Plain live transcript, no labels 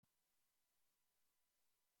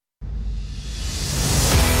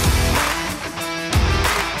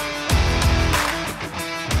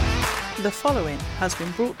The following has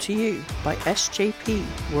been brought to you by SJP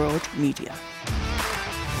World Media.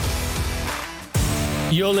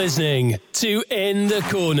 You're listening to In the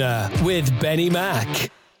Corner with Benny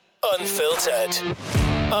Mac. Unfiltered,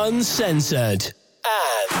 uncensored,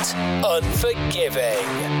 and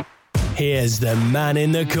unforgiving. Here's the man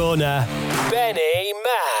in the corner, Benny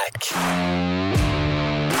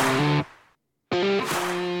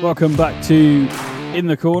Mac. Welcome back to In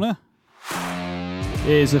the Corner. It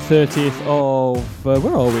is the 30th of, where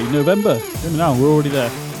are we? November. Now, we're already there.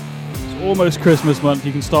 It's almost Christmas month.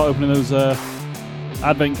 You can start opening those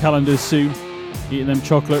advent calendars soon. Eating them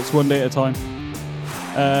chocolates one day at a time.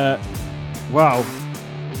 Wow.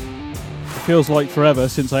 It feels like forever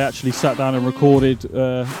since I actually sat down and recorded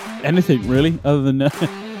anything, really, other than...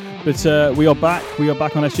 But we are back. We are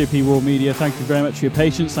back on SJP World Media. Thank you very much for your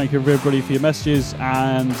patience. Thank you everybody for your messages.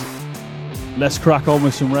 And let's crack on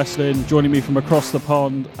with some wrestling. Joining me from across the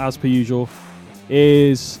pond, as per usual,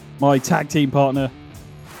 is my tag team partner.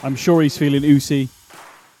 I'm sure he's feeling oozy.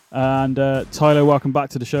 And Tyler, welcome back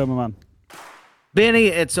to the show, my man. Benny,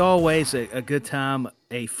 it's always a good time,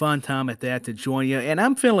 a fun time at that to join you. And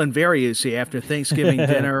I'm feeling very oozy after Thanksgiving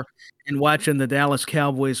dinner and watching the Dallas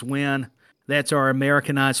Cowboys win. That's our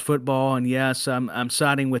Americanized football, and yes, I'm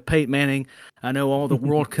siding with Peyton Manning. I know all the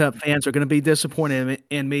World Cup fans are going to be disappointed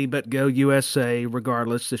in me, but go USA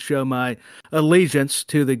regardless to show my allegiance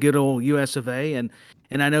to the good old US of A. And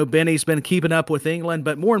I know Benny's been keeping up with England,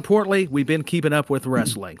 but more importantly, we've been keeping up with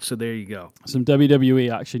wrestling. So there you go. Some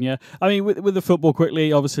WWE action, yeah. I mean, with the football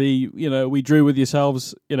quickly, obviously, we drew with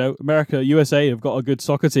yourselves. America, USA have got a good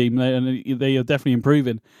soccer team, and they are definitely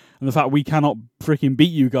improving. And the fact we cannot freaking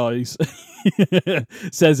beat you guys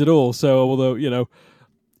says it all. So, although,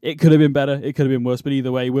 it could have been better, it could have been worse, but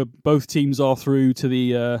either way, both teams are through to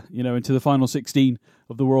the, into the final 16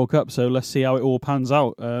 of the World Cup. So let's see how it all pans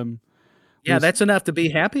out. Yeah, that's enough to be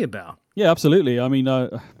happy about. Yeah, absolutely. I mean, I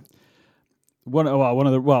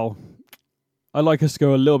like us to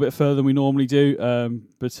go a little bit further than we normally do,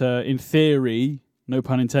 but in theory, no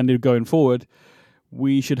pun intended, going forward,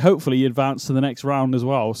 we should hopefully advance to the next round as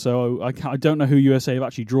well. So I don't know who USA have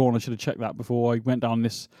actually drawn. I should have checked that before I went down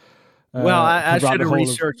this. I should have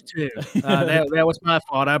researched too. That was my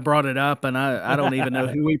fault. I brought it up, and I don't even know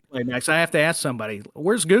who we play next. I have to ask somebody.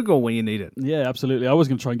 Where's Google when you need it? Yeah, absolutely. I was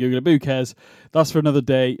going to try and Google it, but who cares? That's for another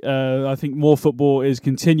day. I think more football is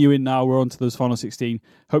continuing now. We're on to those final 16.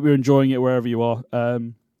 Hope you're enjoying it wherever you are.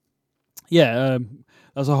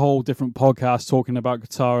 There's a whole different podcast talking about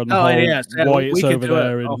guitar and why it's over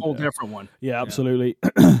there. A whole different one. Yeah, absolutely.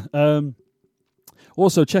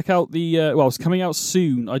 Also, check out it's coming out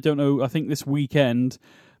soon. I don't know, I think this weekend,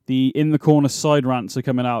 the In the Corner side rants are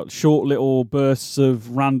coming out. Short little bursts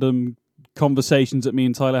of random conversations that me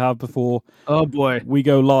and Tyler have before. Oh, boy. We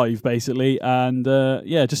go live, basically. And,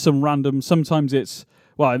 just some random, sometimes it's,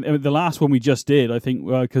 the last one we just did, I think,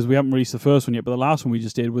 because we haven't released the first one yet, but the last one we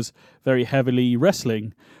just did was very heavily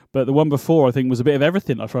wrestling. But the one before, I think, was a bit of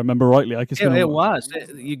everything, if I remember rightly. It was.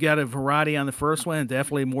 You got a variety on the first one, and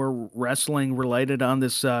definitely more wrestling related on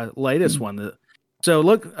this latest one. So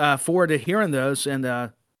look forward to hearing those,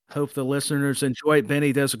 and hope the listeners enjoy it.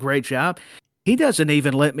 Benny does a great job. He doesn't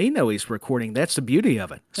even let me know he's recording. That's the beauty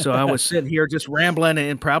of it. So I was sitting here just rambling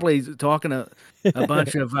and probably talking a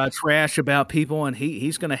bunch of trash about people, and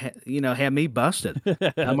he's going to have me busted.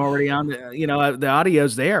 I'm already on the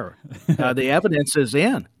audio's there. The evidence is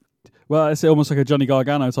in. Well, it's almost like a Johnny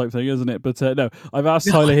Gargano type thing, isn't it? But no, I've asked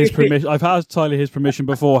Tyler his permission. I've asked Tyler his permission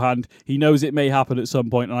beforehand. He knows it may happen at some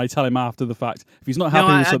point, and I tell him after the fact. If he's not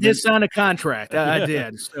happy with something, I did sign a contract. I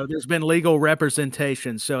did. So there's been legal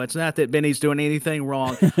representation. So it's not that Benny's doing anything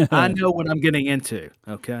wrong. I know what I'm getting into.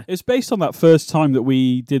 Okay. It's based on that first time that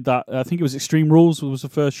we did that. I think it was Extreme Rules was the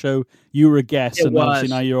first show. You were a guest, and obviously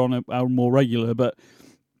now you're on a more regular, but.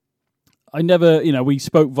 I never, we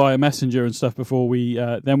spoke via Messenger and stuff before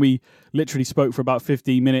then we literally spoke for about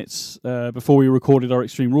 15 minutes before we recorded our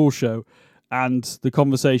Extreme Rules show. And the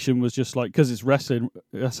conversation was just like, because it's wrestling,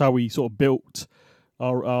 that's how we sort of built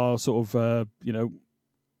our sort of,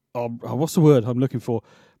 what's the word I'm looking for?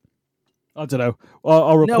 I don't know.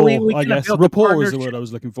 Our rapport, I guess. Rapport was the word I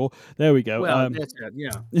was looking for. There we go. Well, that's it,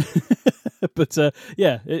 yeah. But,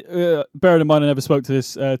 bearing in mind I never spoke to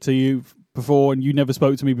this to you before, and you never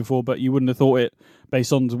spoke to me before, but you wouldn't have thought it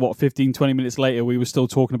based on 15-20 minutes later we were still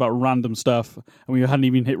talking about random stuff, and we hadn't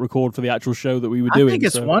even hit record for the actual show that we were doing. I think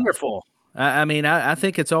it's wonderful. I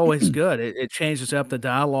think it's always good. It changes up the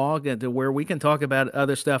dialogue and to where we can talk about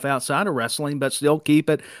other stuff outside of wrestling, but still keep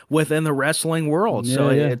it within the wrestling world.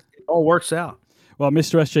 It all works out. Well,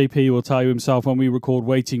 Mr. SJP will tell you himself when we record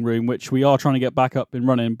Waiting Room, which we are trying to get back up and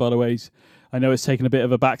running, by the way. I know it's taken a bit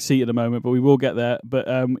of a back seat at the moment, but we will get there. But,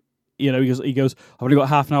 he goes, I've only got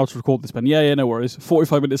half an hour to record this, Ben. Yeah, no worries.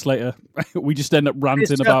 45 minutes later, we just end up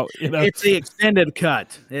ranting about, It's the extended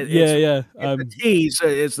cut. The tease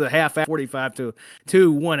is the half hour, 45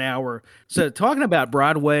 to 1 hour. So talking about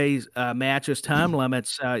Broadway matches, time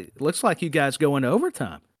limits, looks like you guys go into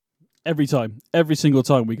overtime. Every time. Every single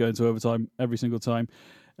time we go into overtime. Every single time.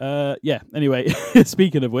 Anyway,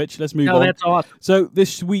 speaking of which, let's move on. That's awesome. So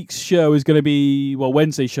this week's show is going to be,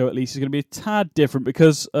 Wednesday's show at least, is going to be a tad different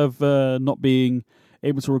because of not being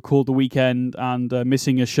able to record the weekend and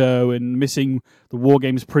missing a show and missing the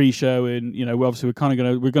Wargames pre-show. And, obviously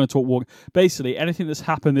we're going to talk War. Basically, anything that's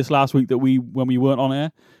happened this last week when we weren't on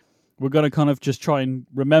air, we're going to kind of just try and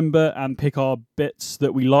remember and pick our bits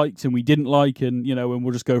that we liked and we didn't like, and, and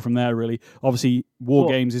we'll just go from there, really. Obviously,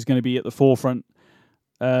 Wargames is going to be at the forefront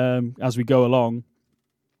as we go along.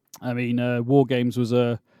 I mean, Wargames was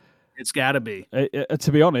it's got to be.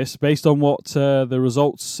 To be honest, based on what the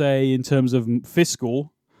results say in terms of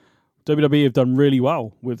fiscal, WWE have done really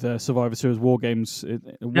well with Survivor Series Wargames.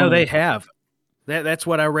 They have. That's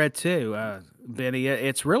what I read too, Benny.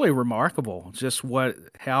 It's really remarkable just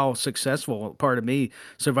how successful, pardon me,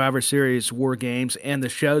 Survivor Series War Games and the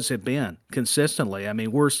shows have been consistently. I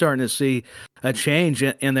mean, we're starting to see a change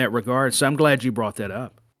in that regard. So I'm glad you brought that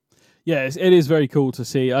up. Yeah, it is very cool to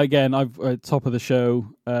see. Again, I've top of the show.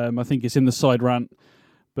 I think it's in the side rant,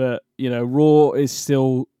 but Raw is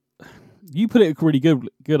still. You put it really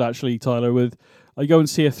good actually, Tyler. With I go and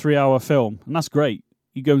see a 3-hour film, and that's great.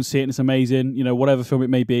 You go and see it and it's amazing, whatever film it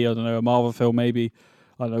may be. I don't know, a Marvel film maybe.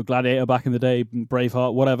 I don't know, Gladiator back in the day,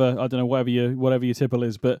 Braveheart, whatever. I don't know, whatever your tipple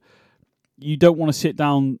is. But you don't want to sit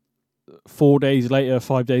down 4 days later,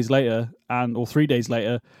 5 days later, or 3 days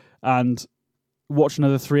later and watch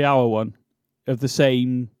another 3-hour one of the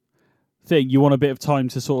same thing. You want a bit of time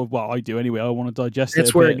to sort of, I do anyway. I want to digest it.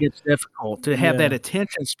 That's where it gets difficult to have that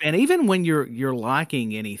attention span. Even when you're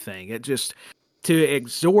liking anything, it just... to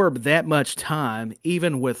absorb that much time,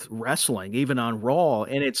 even with wrestling, even on Raw,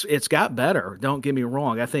 and it's got better. Don't get me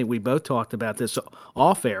wrong. I think we both talked about this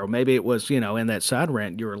off air. Maybe it was in that side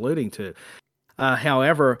rant you were alluding to.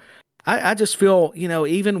 However, I just feel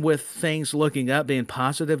even with things looking up, being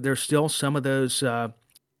positive, there's still some of those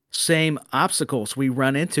same obstacles we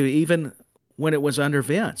run into, even when it was under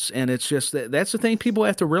Vince. And it's just that's the thing people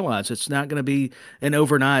have to realize. It's not going to be an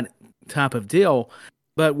overnight type of deal.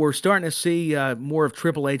 But we're starting to see more of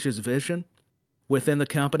Triple H's vision within the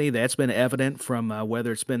company. That's been evident from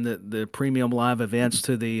whether it's been the premium live events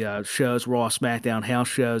to the shows, Raw, SmackDown, house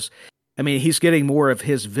shows. I mean, he's getting more of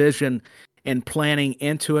his vision and planning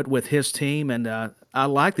into it with his team, and I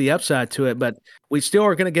like the upside to it, but we still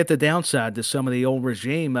are going to get the downside to some of the old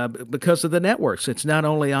regime because of the networks. It's not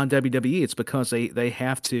only on WWE, it's because they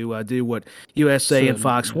have to do what USA and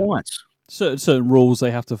Fox wants. Certain rules they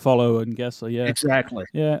have to follow and guess. So yeah, exactly.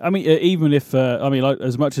 Yeah, I mean, even if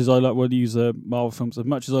as much as I want to use the Marvel films, as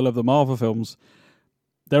much as I love the Marvel films,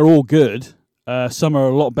 they're all good. Some are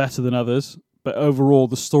a lot better than others, but overall,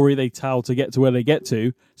 the story they tell to get to where they get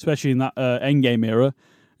to, especially in that Endgame era,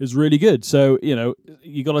 is really good. So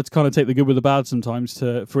you got to kind of take the good with the bad sometimes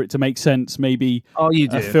for it to make sense. Maybe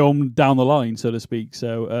a film down the line, so to speak.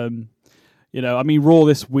 So. I mean, Raw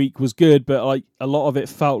this week was good, but a lot of it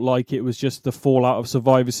felt like it was just the fallout of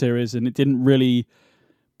Survivor Series, and it didn't really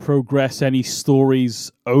progress any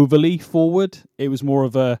stories overly forward. It was more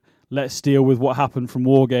of a let's deal with what happened from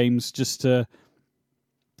War Games just to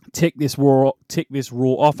tick this Raw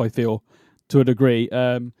off. I feel to a degree.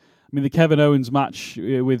 I mean, the Kevin Owens match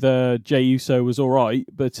with Jey Uso was all right,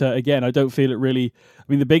 but again, I don't feel it really. I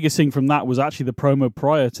mean, the biggest thing from that was actually the promo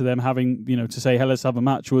prior to them having, to say, hey, let's have a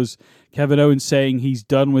match, was Kevin Owens saying he's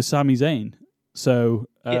done with Sami Zayn. So,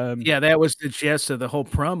 that was the gist of the whole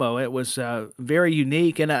promo. It was very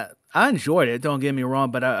unique, and I enjoyed it. Don't get me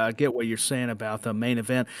wrong, but I get what you're saying about the main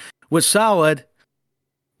event. It was solid,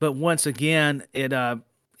 but once again,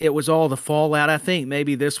 it was all the fallout. I think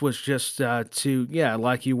maybe this was just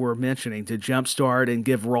like you were mentioning, to jumpstart and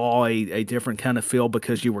give Raw a different kind of feel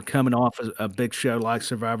because you were coming off a big show like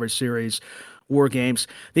Survivor Series, War Games.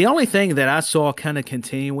 The only thing that I saw kind of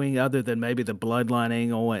continuing, other than maybe the Bloodline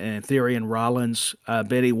angle and Theory and Rollins,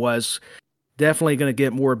 Betty, was definitely going to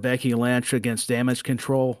get more Becky Lynch against Damage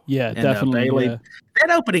Control. Yeah, and, definitely. Bayley. Yeah. That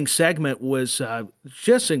opening segment was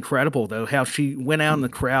just incredible, though, how she went out in the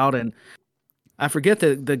crowd and I forget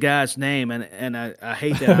the guy's name, and I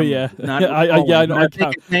hate that. I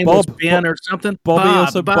think his name was Ben or something.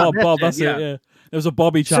 Bob. That's That's it. Yeah. was a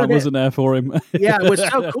Bobby chant, wasn't there, for him? Yeah, it was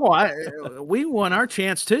so cool. We won our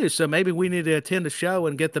chance too, so maybe we need to attend the show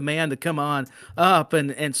and get the man to come on up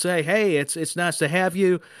and say, "Hey, it's nice to have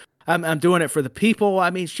you. I'm doing it for the people." I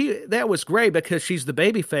mean, that was great because she's the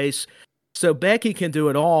baby face. So Becky can do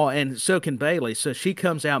it all, and so can Bayley. So she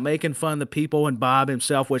comes out making fun of the people and Bob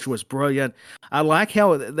himself, which was brilliant. I like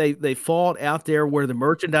how they fought out there where the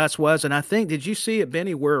merchandise was. And I think, did you see it,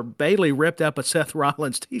 Benny, where Bayley ripped up a Seth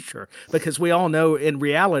Rollins T-shirt? Because we all know in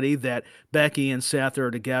reality that Becky and Seth are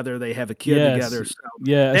together. They have a kid together. So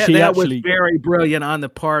that was very brilliant on the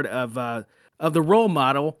part of the role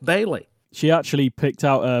model, Bayley. She actually picked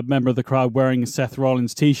out a member of the crowd wearing a Seth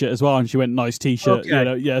Rollins T-shirt as well, and she went, "Nice T-shirt." Okay. You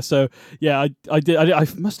know, yeah. So yeah, I did. I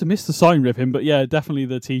must have missed the sign ripping, but yeah, definitely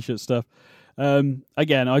the T-shirt stuff.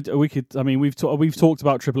 Again, we've talked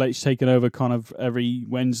about Triple H taking over kind of every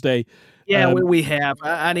Wednesday. Yeah, we have.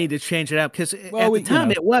 I need to change it up because at the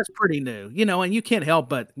time it was pretty new, and you can't help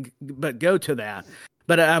but go to that.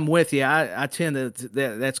 But I'm with you. I tend to,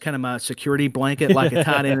 that's kind of my security blanket, like a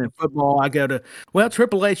tight end in football. I go to,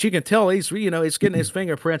 Triple H, you can tell he's getting his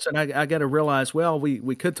fingerprints, and I got to realize,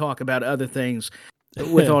 we could talk about other things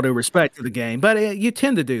with all due respect to the game, but you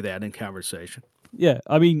tend to do that in conversation. Yeah,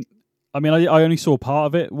 I mean, I only saw part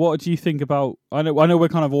of it. What do you think about? I know we're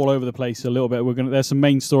kind of all over the place a little bit. There's some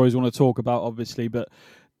main stories we want to talk about, obviously, but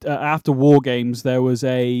after Wargames, there was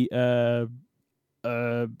a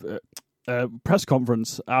press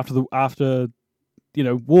conference after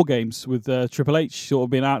Wargames with Triple H sort of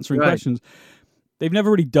been answering questions. They've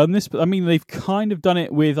never really done this, but I mean they've kind of done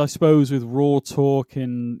it with with Raw Talk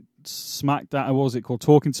and SmackDown. What was it called?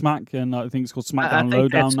 Talking Smack, and I think it's called SmackDown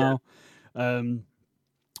Lowdown now,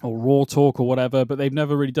 or Raw Talk or whatever. But they've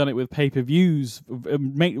never really done it with pay-per-views. I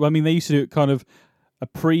mean, they used to do it kind of a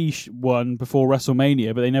pre one before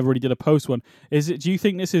WrestleMania, but they never really did a post one. Do you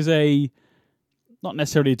think this is not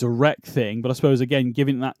necessarily a direct thing, but I suppose again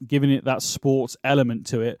giving it that sports element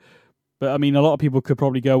to it? But I mean, a lot of people could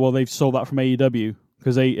probably go, well, they've sold that from AEW,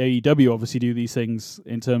 because AEW obviously do these things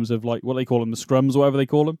in terms of like what they call them, the scrums or whatever they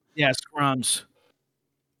call them. Yeah, scrums.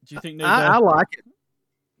 Do you think I like it?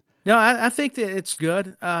 No, I think that it's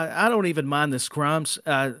good. I don't even mind the scrums.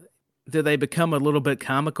 Do they become a little bit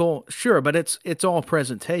comical? Sure, but it's all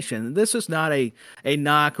presentation. This is not a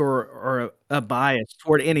knock or a bias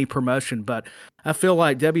toward any promotion, but I feel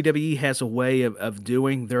like WWE has a way of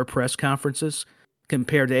doing their press conferences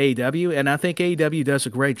compared to AEW, and I think AEW does a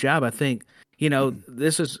great job. I think,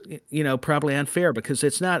 this is, probably unfair because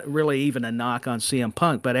it's not really even a knock on CM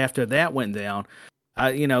Punk, but after that went down,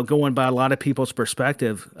 going by a lot of people's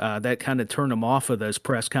perspective, that kind of turned them off of those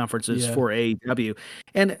press conferences for AEW.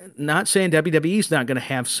 And not saying WWE's not going to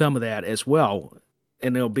have some of that as well,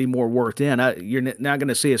 and it'll be more worked in. You're not going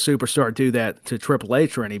to see a superstar do that to Triple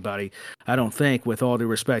H or anybody, I don't think, with all due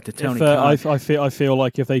respect to Tony Khan. I feel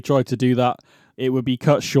like if they tried to do that, it would be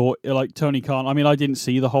cut short. Like Tony Khan, I mean, I didn't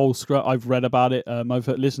see the whole script. I've read about it. I've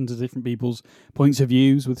listened to different people's points of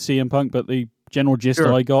views with CM Punk, but the general gist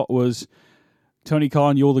that I got was, Tony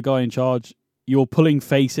Khan, you're the guy in charge. You're pulling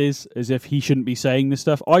faces as if he shouldn't be saying this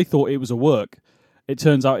stuff. I thought it was a work. It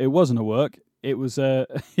turns out it wasn't a work. It was a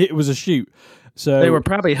shoot. So they were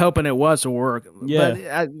probably hoping it was a work. Yeah.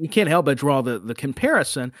 But you can't help but draw the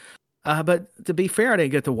comparison. But to be fair, I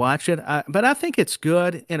didn't get to watch it. But I think it's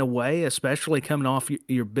good in a way, especially coming off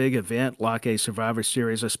your big event like a Survivor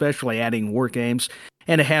Series, especially adding Wargames,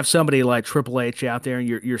 and to have somebody like Triple H out there and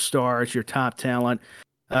your stars, your top talent,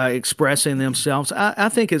 expressing themselves. I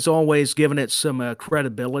think it's always given it some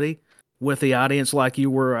credibility with the audience, like you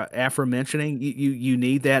were aforementioning. You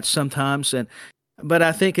need that sometimes, but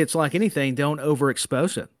I think it's like anything, don't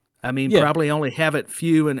overexpose it. I mean, probably only have it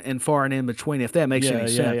few and far and in between, if that makes any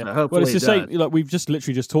sense. Yeah. Hopefully it's the same. Like we've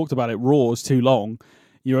just talked about it. Raw is too long.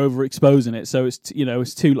 You're overexposing it, so it's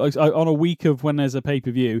too on a week of when there's a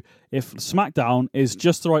pay-per-view. If SmackDown is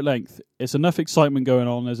just the right length, it's enough excitement going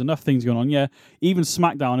on. There's enough things going on. Yeah, even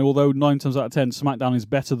SmackDown, although 9 times out of 10 SmackDown is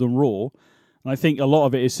better than Raw, and I think a lot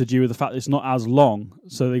of it is to do with the fact that it's not as long,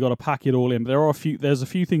 so they got to pack it all in. But there's a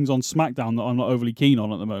few things on SmackDown that I'm not overly keen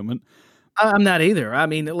on at the moment. I'm not either. I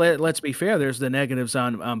mean, let's be fair. There's the negatives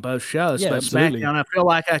on both shows, but absolutely. SmackDown, I feel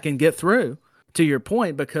like I can get through. To your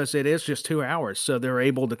point, because it is just 2 hours, so they're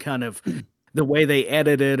able to kind of, the way they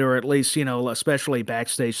edit it, or at least, especially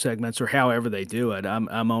backstage segments or however they do it,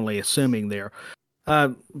 I'm only assuming there.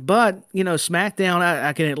 But, SmackDown,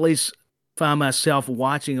 I can at least find myself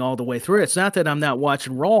watching all the way through. It's not that I'm not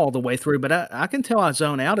watching Raw all the way through, but I can tell I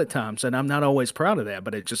zone out at times, and I'm not always proud of that,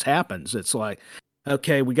 but it just happens. It's like,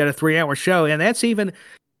 okay, we got a 3-hour show, and that's even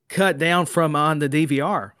cut down from on the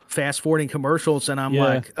DVR, fast forwarding commercials, and I'm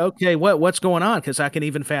like, okay, what's going on? Because I can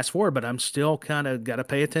even fast forward, but I'm still kind of got to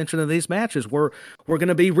pay attention to these matches. We're going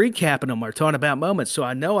to be recapping them or talking about moments, so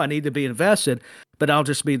I know I need to be invested. But I'll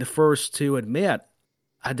just be the first to admit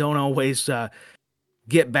I don't always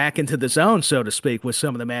get back into the zone, so to speak, with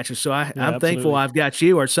some of the matches. So I'm thankful I've got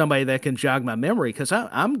you or somebody that can jog my memory, because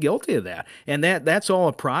I'm guilty of that, and that's all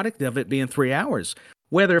a product of it being 3 hours,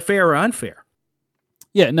 whether fair or unfair.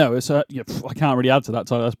 Yeah, no, it's I can't really add to that,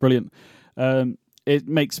 Tyler. That's brilliant. It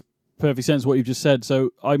makes perfect sense what you've just said.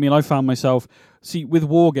 So, I mean, I found myself, with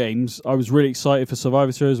Wargames, I was really excited for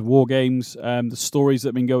Survivor Series, Wargames, the stories that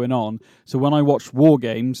have been going on. So when I watched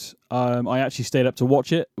Wargames, I actually stayed up to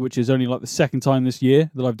watch it, which is only like the second time this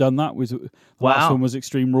year that I've done that. The last one was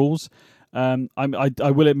Extreme Rules. I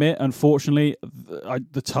will admit, unfortunately,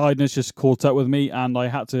 the tiredness just caught up with me, and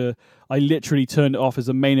I literally turned it off as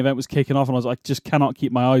the main event was kicking off, and I was like, I just cannot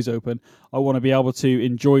keep my eyes open. I want to be able to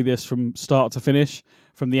enjoy this from start to finish,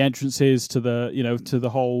 from the entrances to the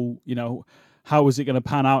whole, how is it going to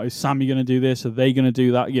pan out? Is Sammy going to do this? Are they going to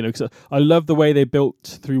do that? Because I love the way they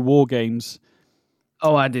built through Wargames.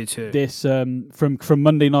 Oh, I do too. This from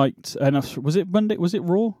Monday night, and was it Monday? Was it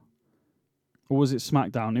Raw? Or was it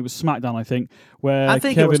Smackdown? It was Smackdown, I think. Where I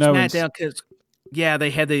think Kevin it was Owens, Smackdown because, they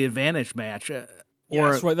had the advantage match.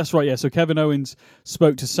 That's right. Yeah, so Kevin Owens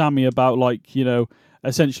spoke to Sammy about,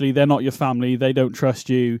 essentially they're not your family. They don't trust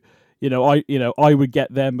you. I would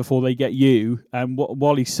get them before they get you. And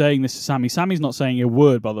while he's saying this to Sammy's not saying a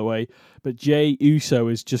word, by the way. But Jey Uso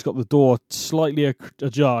has just got the door slightly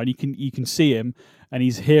ajar, and you can see him, and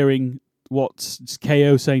he's hearing what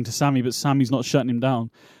KO saying to Sammy, but Sammy's not shutting him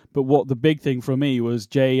down. But what the big thing for me was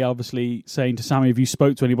Jey obviously saying to Sammy, have you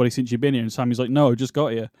spoke to anybody since you've been here? And Sammy's like, no, I just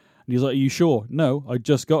got here. And he's like, are you sure? No, I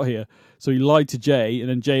just got here. So he lied to Jey, and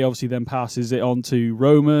then Jey obviously then passes it on to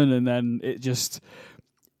Roman, and then it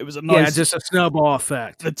was a nice... Yeah, just a snowball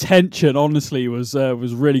effect. The tension, honestly, was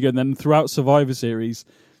really good. And then throughout Survivor Series,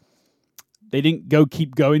 they didn't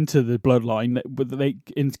keep going to the bloodline, but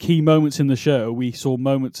in key moments in the show, we saw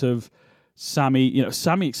moments of Sammy.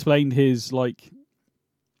 Sammy explained his was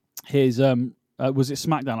it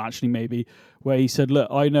Smackdown actually, maybe, where he said, look,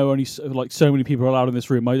 I know only so many people are allowed in this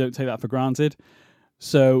room. I don't take that for granted.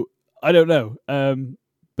 So I don't know.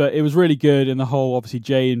 But it was really good, and the whole, obviously,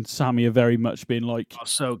 Jey and Sammy have very much been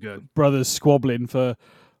so good brothers squabbling for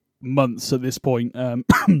months at this point. And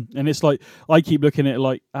it's like, I keep looking at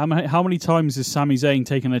it how many times is Sami Zayn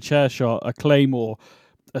taking a chair shot, a claymore,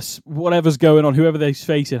 whatever's going on, whoever they're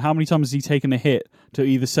facing, how many times has he taken a hit to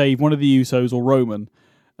either save one of the Usos or Roman?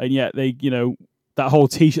 And yet they, that whole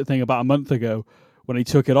T-shirt thing about a month ago, when he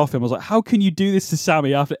took it off him, I was like, how can you do this to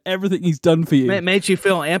Sammy after everything he's done for you? It made you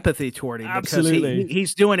feel empathy toward him. Absolutely. Because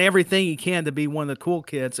he's doing everything he can to be one of the cool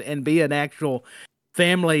kids and be an actual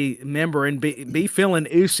family member and be feeling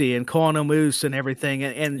Usi and calling him Oos and everything.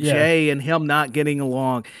 And Jey and him not getting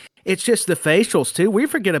along. It's just the facials, too. We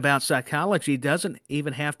forget about psychology. It doesn't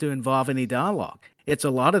even have to involve any dialogue. It's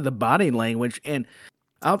a lot of the body language. And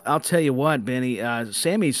I'll tell you what, Benny,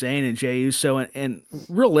 Sami Zayn and Jey Uso, and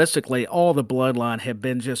realistically, all the bloodline have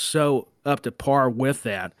been just so up to par with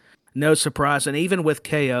that. No surprise. And even with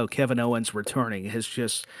KO, Kevin Owens returning has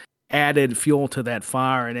just added fuel to that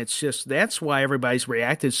fire. And it's just, that's why everybody's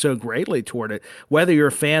reacted so greatly toward it. Whether you're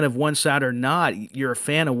a fan of one side or not, you're a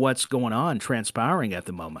fan of what's going on, transpiring at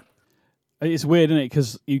the moment. It's weird, isn't it?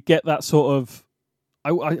 Because you get that sort of,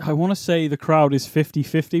 I want to say the crowd is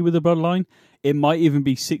 50-50 with the bloodline. It might even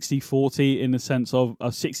be 60-40 in the sense of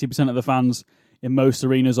 60% of the fans in most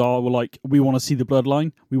arenas are we want to see the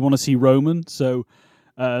bloodline. We want to see Roman. So,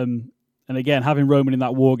 and again, having Roman in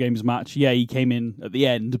that War Games match, he came in at the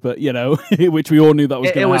end, but, which we all knew that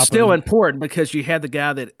was going to happen. It was still important because you had the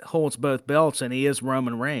guy that holds both belts, and he is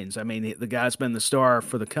Roman Reigns. I mean, the guy's been the star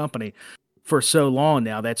for the company for so long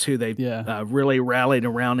now. That's who they've really rallied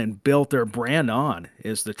around and built their brand on,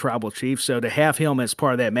 is the Tribal Chief. So to have him as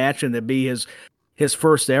part of that match and to be his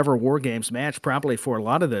first ever War Games match, probably for a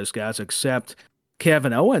lot of those guys, except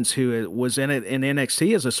Kevin Owens, who was in it in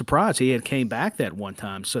NXT as a surprise. He had came back that one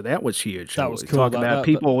time, so that was huge. That was cool. Talk about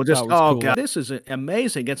people just, oh, God, this is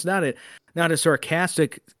amazing. It's not a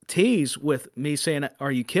sarcastic tease with me saying,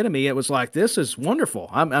 are you kidding me? It was like, this is wonderful.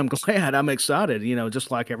 I'm glad. I'm excited,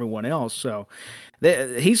 just like everyone else. So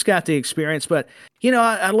he's got the experience. But,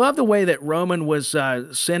 I love the way that Roman was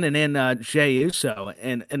sending in Jey Uso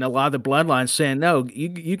and a lot of the bloodlines saying, no,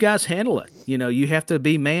 you guys handle it. You have to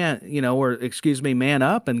be man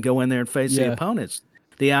up and go in there and face the opponents,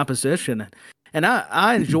 the opposition. And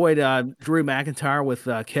I enjoyed Drew McIntyre with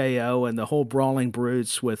KO and the whole Brawling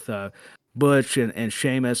Brutes with Butch and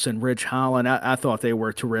Sheamus and Ridge Holland. I thought they were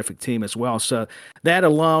a terrific team as well. So that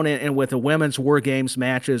alone, and with the women's War Games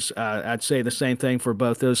matches, I'd say the same thing for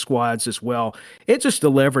both those squads as well. It just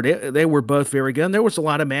delivered. They were both very good. And there was a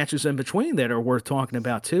lot of matches in between that are worth talking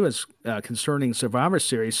about too, as concerning Survivor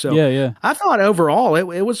Series. So yeah. I thought overall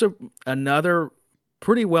it was another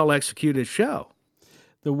pretty well executed show.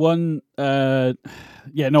 The one, I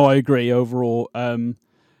agree overall.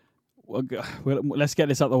 Let's get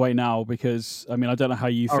this out of the way now, because I don't know how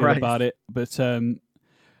you feel about it, but and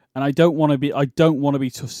I don't want to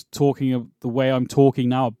be talking of the way I'm talking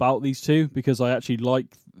now about these two, because I actually like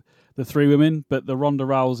the three women, but the Ronda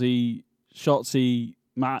Rousey Shotzi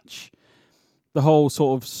match, the whole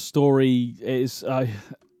sort of story is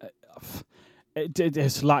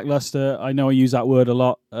it's lackluster. I know I use that word a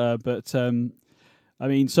lot, but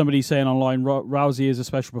somebody's saying online Rousey is a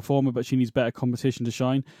special performer, but she needs better competition to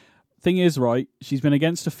shine. Thing is, right, she's been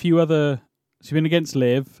against a few other. She's been against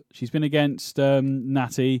Liv. She's been against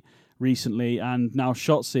Natty recently, and now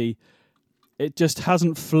Shotzi. It just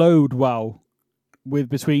hasn't flowed well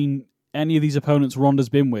between any of these opponents Ronda's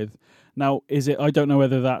been with. Now, I don't know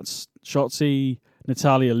whether that's Shotzi,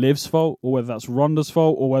 Natalya, Liv's fault, or whether that's Ronda's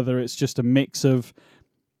fault, or whether it's just a mix of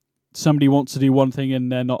somebody wants to do one thing and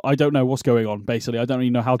they're not. I don't know what's going on, basically. I don't really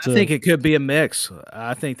know how to... I think it could be a mix.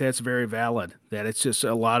 I think that's very valid, that it's just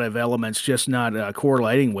a lot of elements just not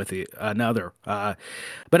correlating with another.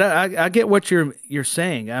 But I get what you're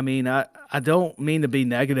saying. I don't mean to be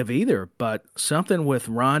negative either, but something with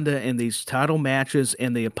Ronda in these title matches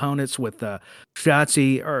and the opponents with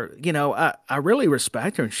Shotzi, I really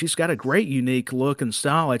respect her, and she's got a great, unique look and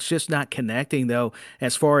style. It's just not connecting, though,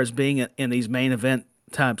 as far as being in these main event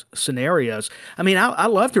type scenarios. I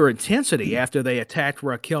loved her intensity after they attacked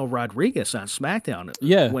Raquel Rodriguez on SmackDown.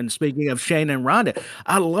 Yeah. When speaking of Shayna and Ronda,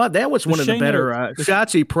 I love that. Was one of the better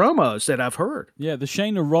Shotzi promos that I've heard. Yeah, the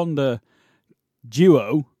Shayna Ronda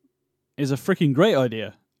duo is a freaking great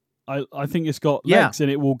idea. I think it's got legs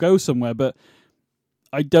and it will go somewhere, but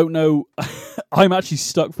I don't know. I'm actually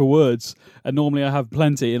stuck for words, and normally I have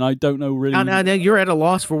plenty, and I don't know really. Now you're at a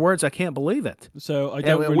loss for words. I can't believe it. So I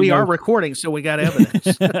don't. Really we know. are recording, so we got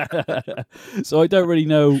evidence. So I don't really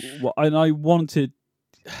know what, and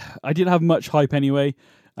I didn't have much hype anyway,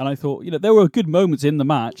 and I thought, there were good moments in the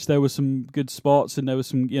match. There were some good spots, and there was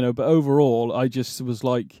some, but overall, I just was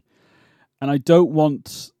like, and I don't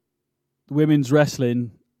want women's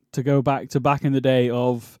wrestling to go back in the day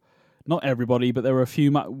of. Not everybody, but there were a few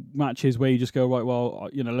matches where you just go, right, well,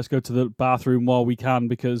 let's go to the bathroom while we can,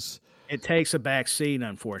 because... It takes a back seat,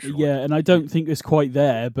 unfortunately. Yeah, and I don't think it's quite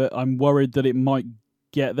there, but I'm worried that it might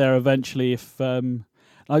get there eventually if...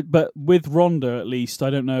 but with Ronda, at least, I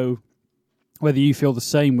don't know whether you feel the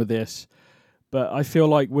same with this, but I feel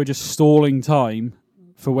like we're just stalling time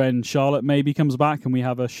for when Charlotte maybe comes back and we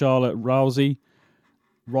have a Charlotte-Rousey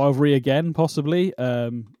rivalry again, possibly.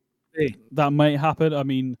 That might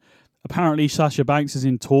happen. Apparently, Sasha Banks is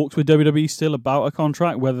in talks with WWE still about a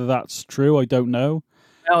contract. Whether that's true, I don't know.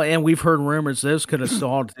 Well, and we've heard rumors those could have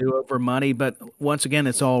stalled too over money, but once again,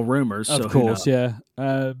 it's all rumors. Of course, yeah.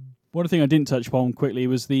 One thing I didn't touch upon quickly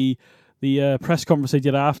was the press conference they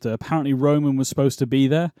did after. Apparently, Roman was supposed to be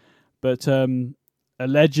there, but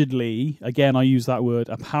allegedly, again, I use that word.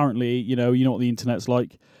 Apparently, you know what the internet's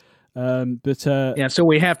like. So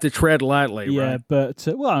we have to tread lightly. Yeah, right? but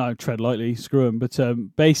I tread lightly. Screw them. But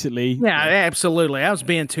basically, yeah, absolutely. I was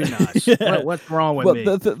being too nice. What's wrong with me?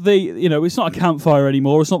 It's not a campfire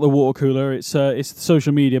anymore. It's not the water cooler. It's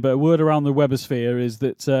social media. But a word around the Webosphere is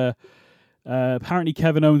that apparently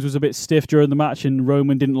Kevin Owens was a bit stiff during the match, and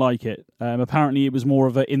Roman didn't like it. Apparently, it was more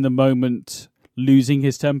of a in the moment losing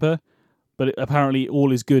his temper. But apparently,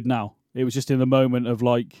 all is good now. It was just in the moment of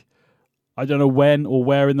like. I don't know when or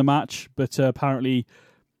where in the match, but apparently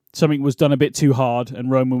something was done a bit too hard, and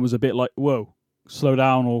Roman was a bit like, whoa, slow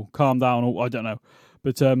down or calm down, or I don't know.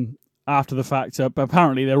 But after the fact,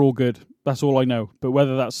 apparently they're all good. That's all I know. But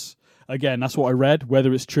whether that's what I read,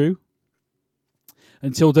 whether it's true,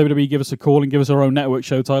 until WWE give us a call and give us our own network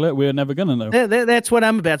show, Tyler, we're never going to know. That's what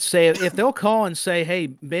I'm about to say. If they'll call and say, hey,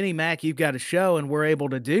 Benny Mac, you've got a show, and we're able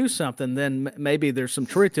to do something, then maybe there's some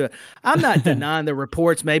truth to it. I'm not denying the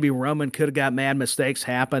reports. Maybe Roman could have got mad mistakes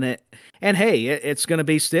happen. And hey, it's going to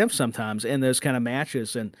be stiff sometimes in those kind of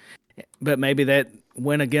matches. But maybe that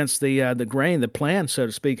went against the grain, the plan, so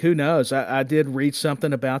to speak. Who knows? I did read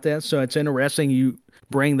something about that, so it's interesting you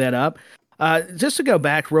bring that up. Just to go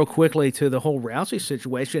back real quickly to the whole Rousey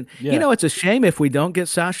situation, it's a shame if we don't get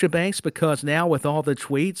Sasha Banks, because now with all the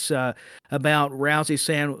tweets about Rousey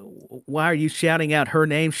saying, why are you shouting out her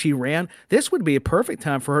name? She ran. This would be a perfect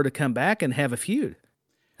time for her to come back and have a feud.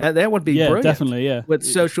 That would be brilliant. Definitely, yeah. With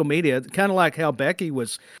social media, kind of like how Becky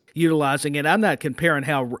was utilizing it. I'm not comparing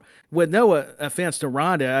how, with no offense to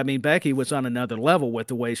Ronda, I mean, Becky was on another level with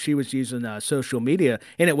the way she was using social media,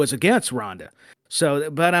 and it was against Ronda. So,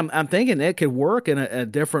 but I'm thinking it could work in a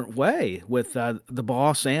different way with the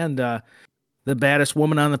boss and the baddest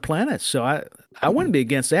woman on the planet. So I wouldn't be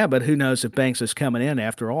against that, but who knows if Banks is coming in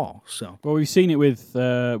after all. So, well, we've seen it with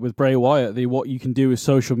Bray Wyatt, what you can do with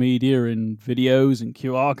social media and videos and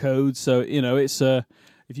QR codes. So, it's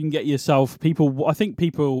if you can get yourself people. I think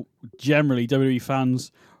people generally, WWE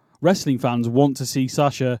fans, wrestling fans, want to see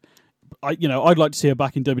Sasha. I'd like to see her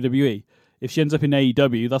back in WWE. If she ends up in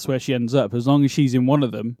AEW, that's where she ends up. As long as she's in one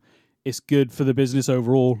of them, it's good for the business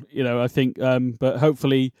overall. I think. But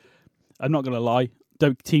hopefully, I'm not going to lie.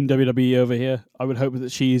 Team WWE over here. I would hope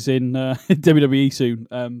that she's in WWE soon.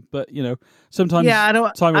 But sometimes I don't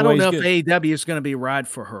know if good. AEW is going to be right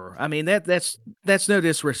for her. I mean that's no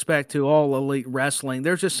disrespect to all elite wrestling.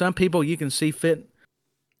 There's just some people you can see fit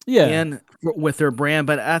in with their brand,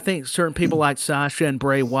 but I think certain people like Sasha and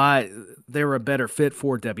Bray Wyatt, they're a better fit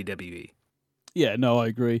for WWE. Yeah, no, I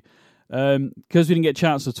agree. Because we didn't get a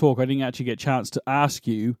chance to talk, I didn't actually get a chance to ask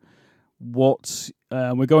you what.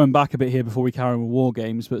 We're going back a bit here before we carry on with War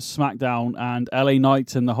Games, but SmackDown and LA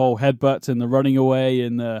Knight and the whole headbutt and the running away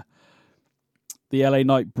and the LA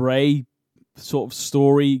Knight Bray sort of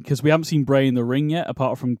story, because we haven't seen Bray in the ring yet,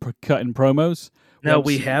 apart from cutting promos. No,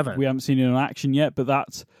 we haven't. We haven't seen it in action yet, but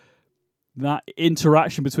that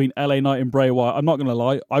interaction between LA Knight and Bray Wyatt, I'm not going to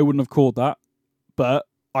lie, I wouldn't have called that, but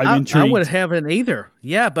I'm intrigued. I would haven't either.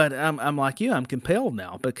 Yeah, but I'm like you. I'm compelled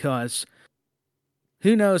now because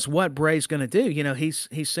who knows what Bray's going to do?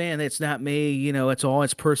 He's saying it's not me. It's all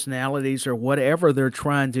his personalities or whatever they're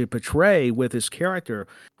trying to portray with his character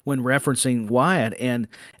when referencing Wyatt. And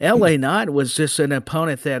L.A. Knight was just an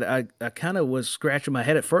opponent that I kind of was scratching my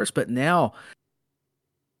head at first, but now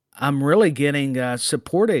I'm really getting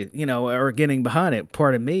supported, or getting behind it.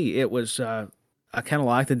 Pardon me. It was I kind of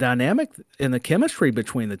like the dynamic and the chemistry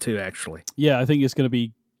between the two, actually. Yeah, I think it's going to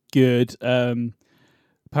be good.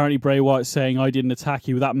 Apparently Bray Wyatt saying, I didn't attack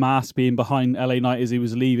you, with that mask being behind LA Knight as he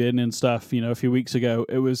was leaving and stuff, a few weeks ago.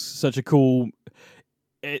 It was such a cool...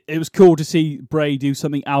 It was cool to see Bray do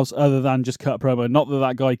something else other than just cut promo. Not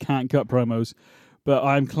that guy can't cut promos, but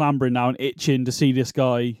I'm clambering now and itching to see this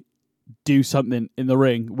guy do something in the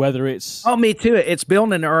ring, whether it's... Oh, me too. It's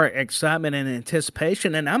building our excitement and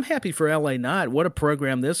anticipation, and I'm happy for LA Knight. What a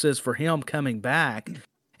program this is for him coming back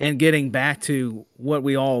and getting back to what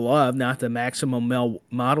we all love, not the Maximum Male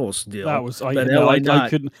Models deal. That was I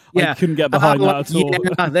couldn't get behind that at all.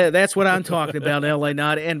 Yeah, that's what I'm talking about, LA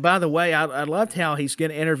Knight. And by the way, I loved how he's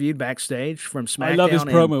getting interviewed backstage from SmackDown. I love his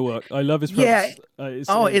promo work. I love his promo.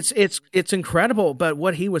 Yeah. It's incredible. But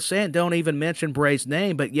what he was saying, don't even mention Bray's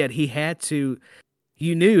name, but yet he had to.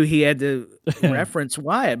 You knew he had to reference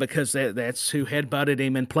Wyatt because that's who headbutted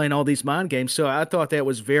him and playing all these mind games. So I thought that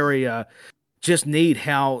was very. Just neat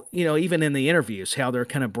how, even in the interviews, how they're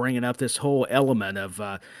kind of bringing up this whole element of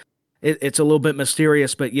it's a little bit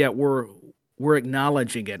mysterious, but yet we're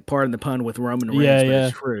acknowledging it. Pardon the pun with Roman Reigns, but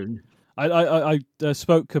it's true. I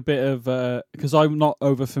spoke a bit of, because I'm not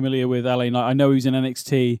over familiar with LA Knight. I know he's in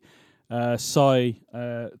NXT. Sai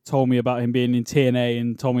told me about him being in TNA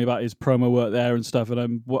and told me about his promo work there and stuff,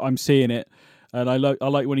 and I'm seeing it. And I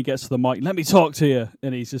like when he gets to the mic, let me talk to you.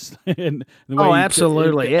 And he's just...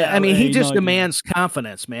 absolutely. I mean, he just demands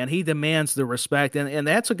confidence, man. He demands the respect, and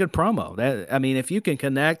that's a good promo. If you can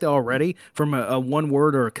connect already from a one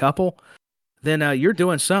word or a couple, then you're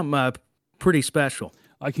doing something pretty special.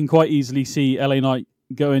 I can quite easily see LA Knight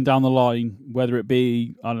going down the line, whether it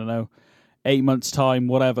be, 8 months' time,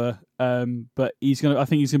 whatever. But I think he's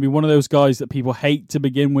going to be one of those guys that people hate to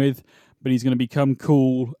begin with, but he's going to become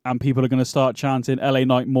cool, and people are going to start chanting LA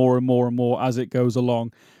Knight more and more and more as it goes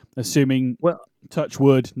along, assuming, touch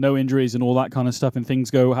wood, no injuries and all that kind of stuff, and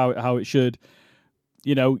things go how it should.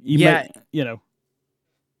 And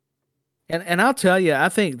I'll tell you, I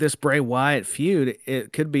think this Bray Wyatt feud,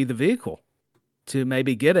 it could be the vehicle to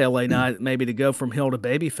maybe get LA Knight maybe to go from heel to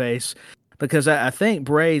babyface, because I think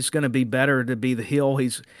Bray's going to be better to be the heel.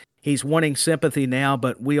 He's wanting sympathy now,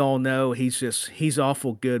 but we all know he's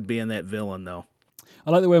awful good being that villain, though.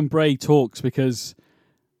 I like the way when Bray talks, because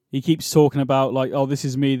he keeps talking about, like, oh, this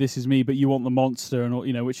is me, but you want the monster,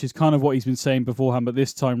 and which is kind of what he's been saying beforehand, but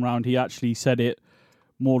this time round he actually said it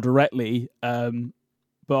more directly. But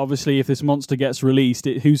obviously, if this monster gets released,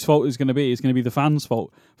 whose fault is going to be? It's going to be the fans'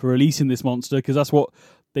 fault for releasing this monster, because that's what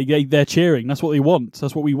they're cheering. That's what they want.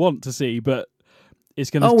 That's what we want to see, but it's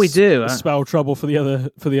going to spell trouble for the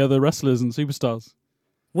other wrestlers and superstars.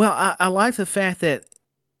 Well, I like the fact that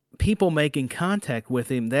people making contact with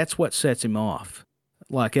him, that's what sets him off.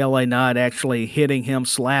 Like LA Knight actually hitting him,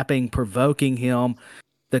 slapping, provoking him,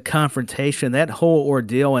 the confrontation, that whole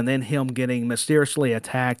ordeal, and then him getting mysteriously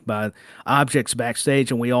attacked by objects backstage,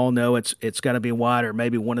 and we all know it's got to be White or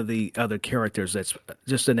maybe one of the other characters that's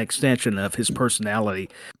just an extension of his personality.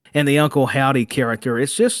 And the Uncle Howdy character,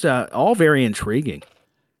 it's just all very intriguing.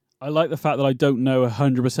 I like the fact that I don't know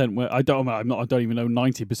 100% where I don't even know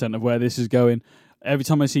 90% of where this is going. Every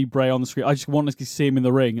time I see Bray on the screen, I just want to see him in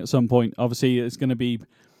the ring at some point. Obviously, it's going to be,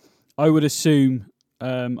 I would assume.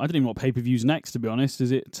 I don't even know what pay-per-view's next, to be honest.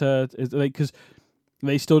 Is it because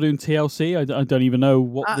they still doing TLC? I don't even know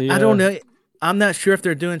what the. I don't know. I'm not sure if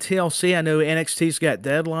they're doing TLC. I know NXT's got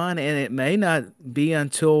deadline, and it may not be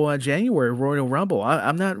until January, Royal Rumble.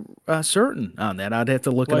 I'm not certain on that. I'd have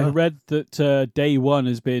to look it up. I read that Day One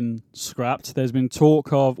has been scrapped. There's been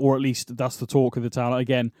talk of, or at least that's the talk of the town.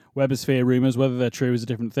 Again, Webosphere rumours. Whether they're true is a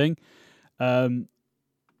different thing.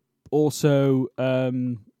 Also,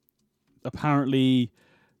 apparently,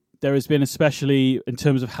 there has been, especially in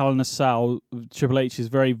terms of Hell in a Cell, Triple H is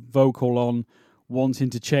very vocal on wanting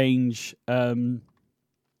to change Hell in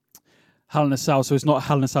a Cell, so it's not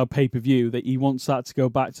Hell in a Cell pay-per-view, that he wants that to go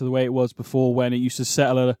back to the way it was before, when it used to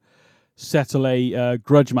settle a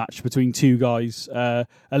grudge match between two guys, a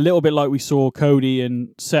little bit like we saw Cody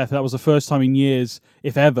and Seth. That was the first time in years,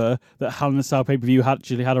 if ever, that Hell in a Cell pay-per-view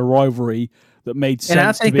actually had a rivalry that made sense. And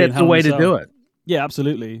I think that's the way to do it. Yeah,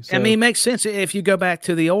 absolutely. So, I mean, it makes sense if you go back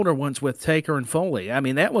to the older ones with Taker and Foley. I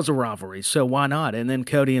mean, that was a rivalry, so why not? And then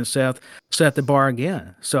Cody and Seth set the bar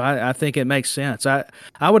again. So I think it makes sense. I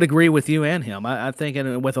would agree with you and him. I think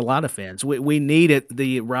with a lot of fans, we needed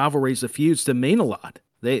the rivalries, the feuds to mean a lot.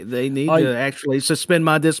 They need to actually suspend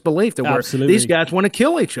my disbelief that these guys want to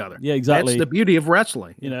kill each other. Yeah, exactly. That's the beauty of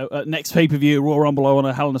wrestling. Next pay-per-view, Royal Rumble, I want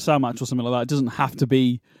a Hell in a Cell match or something like that. It doesn't have to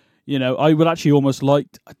be, I would actually almost like,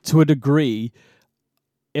 to a degree,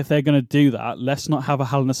 if they're going to do that, let's not have a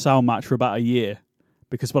Hell in a Cell match for about a year.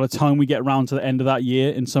 Because by the time we get around to the end of that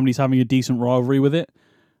year and somebody's having a decent rivalry with it,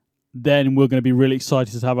 then we're going to be really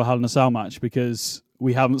excited to have a Hell in a Cell match, because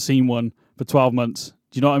we haven't seen one for 12 months.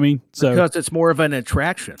 Do you know what I mean? Because it's more of an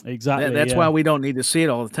attraction. Exactly. That's why we don't need to see it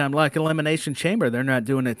all the time. Like Elimination Chamber, they're not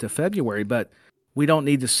doing it to February, but we don't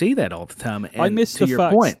need to see that all the time. And I miss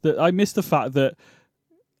the fact that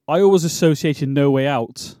I always associated No Way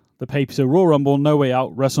Out, the paper, so Royal Rumble, No Way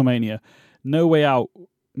Out, WrestleMania. No Way Out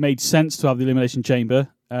made sense to have the Elimination Chamber,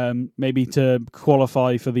 maybe to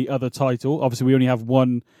qualify for the other title. Obviously, we only have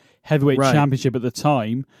one heavyweight championship at the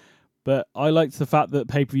time, but I liked the fact that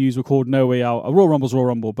pay-per-views were called No Way Out. Royal Rumble's Royal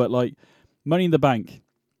Rumble, but like Money in the Bank,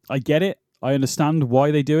 I get it. I understand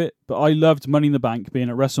why they do it, but I loved Money in the Bank being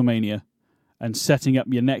at WrestleMania and setting up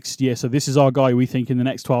your next year. So this is our guy, we think, in the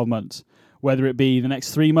next 12 months, whether it be the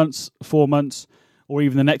next 3 months, 4 months, or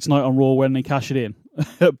even the next night on Raw when they cash it in.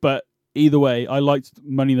 But either way, I liked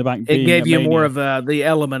Money in the Bank being it gave you Mania. more of the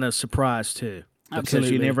element of surprise, too. Absolutely.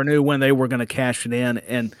 Because you never knew when they were going to cash it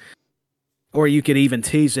in, or you could even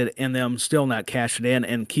tease it and them still not cash it in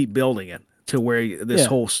and keep building it to where this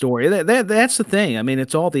whole story. That's the thing. I mean,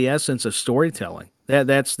 it's all the essence of storytelling.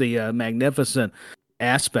 That's the magnificent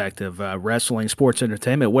aspect of wrestling, sports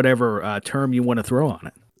entertainment, whatever term you want to throw on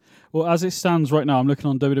it. Well, as it stands right now, I'm looking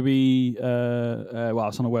on WWE.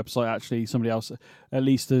 It's on a website, actually. Somebody else, at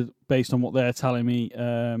least based on what they're telling me.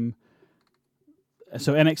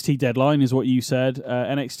 So NXT deadline is what you said.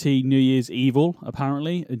 NXT New Year's Evil,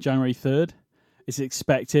 apparently, January 3rd. It's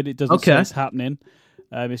expected. It doesn't say it's happening.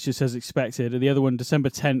 It just says expected. The other one, December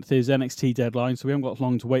 10th, is NXT deadline, so we haven't got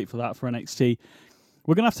long to wait for that for NXT.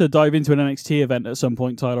 We're going to have to dive into an NXT event at some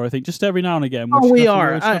point, Tyler, I think, just every now and again. We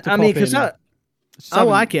are. I mean, because I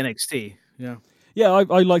like NXT. Yeah. Yeah,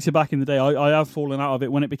 I liked it back in the day. I have fallen out of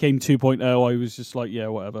it. When it became 2.0, I was just like, yeah,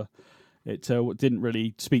 whatever. It didn't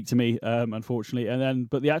really speak to me, unfortunately.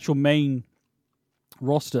 But the actual main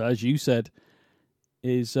roster, as you said,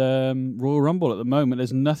 is Royal Rumble at the moment.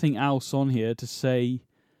 There's nothing else on here to say.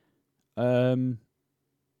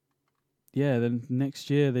 Then next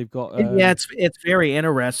year they've got. It's very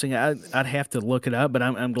interesting. I'd have to look it up, but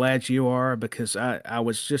I'm glad you are, because I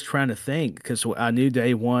was just trying to think, because I knew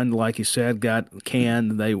Day One, like you said, got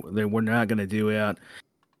canned. They were not going to do it,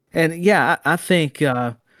 and I think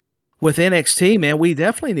with NXT, man, we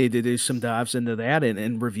definitely need to do some dives into that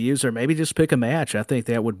and reviews, or maybe just pick a match. I think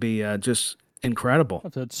that would be just incredible.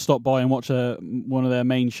 I'll have to stop by and watch one of their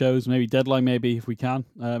main shows, maybe Deadline, maybe if we can.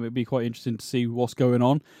 It'd be quite interesting to see what's going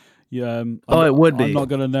on. It would be. I'm not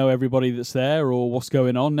going to know everybody that's there or what's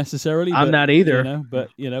going on necessarily. I'm not either. But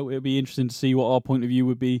it'd be interesting to see what our point of view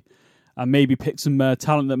would be and maybe pick some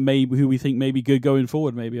talent that who we think may be good going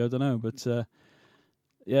forward. Maybe I don't know, but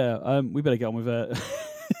we better get on with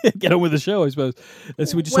get on with the show, I suppose.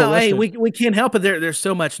 We can't help it. There's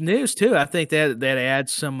so much news too. I think that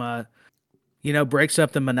adds some. Breaks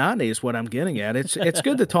up the monotony is what I'm getting at. It's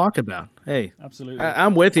good to talk about. Hey, absolutely,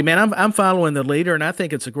 I'm with you, man. I'm following the leader, and I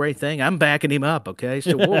think it's a great thing. I'm backing him up. Okay,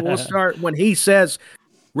 so we'll start when he says,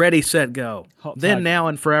 "Ready, set, go." Hot then, tag. now,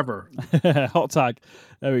 and forever. Hot tag.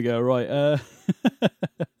 There we go. Right.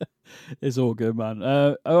 It's all good, man.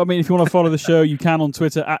 If you want to follow the show, you can on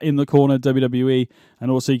Twitter at In the Corner WWE,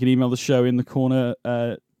 and also you can email the show in the corner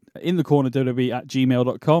WWE at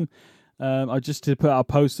gmail.com. I just did put out a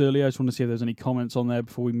post earlier. I just want to see if there's any comments on there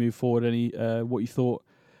before we move forward. Any what you thought.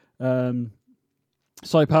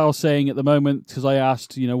 Cy Powell saying at the moment, because I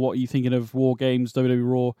asked, what are you thinking of War Games, WWE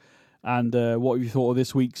Raw, and what have you thought of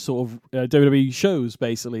this week's sort of WWE shows,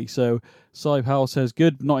 basically. So Cy Powell says,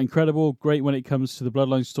 good, not incredible, great when it comes to the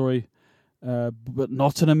Bloodline story, but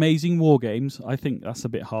not an amazing War Games. I think that's a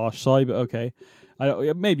bit harsh, Cy, but okay.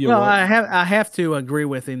 Maybe you're right. I have to agree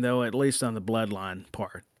with him, though, at least on the Bloodline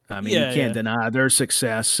part. You can't deny their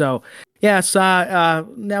success. So,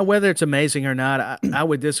 now whether it's amazing or not, I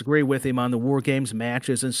would disagree with him on the War Games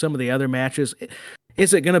matches and some of the other matches.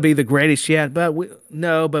 Is it going to be the greatest yet? But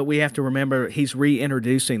we have to remember he's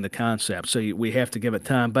reintroducing the concept, so we have to give it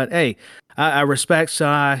time. But hey, I respect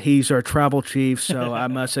Sai. He's our tribal chief, so I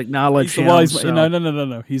must acknowledge him. He's the wise man.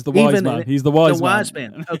 No. He's the wise man. He's the wise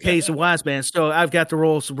man. Okay, he's the wise man. So I've got the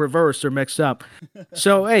roles reversed or mixed up.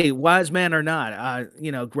 So hey, wise man or not,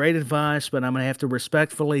 great advice, but I'm going to have to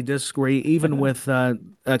respectfully disagree, even with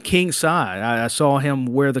King Sai. I saw him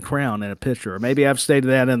wear the crown in a picture. Maybe I've stated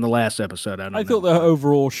that in the last episode. I thought the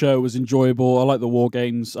overall show was enjoyable. I like the War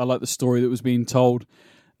Games. I like the story that was being told.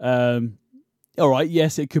 All right,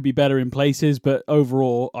 yes, it could be better in places, but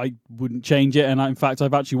overall, I wouldn't change it. And in fact,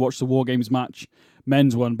 I've actually watched the War Games match,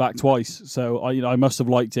 men's one, back twice. So I must have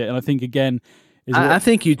liked it. And I think again, I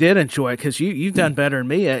think you did enjoy it because you've done better than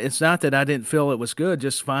me. It's not that I didn't feel it was good,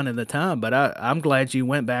 just finding the time. But I'm glad you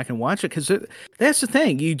went back and watched it because that's the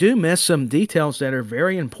thing. You do miss some details that are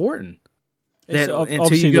very important.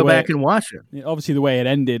 Until you go back and watch it. Obviously, the way it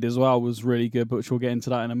ended as well was really good, but we'll get into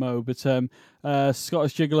that in a mo. But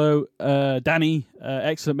Scottish Gigolo, Danny,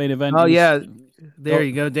 excellent main event. Oh, yeah. There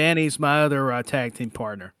you go. Danny's my other tag team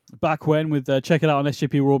partner. Back when with check it out on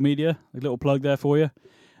SJP World Media. A little plug there for you.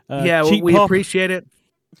 We appreciate it.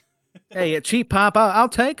 Hey, a cheap pop, I'll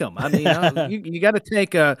take them. You got to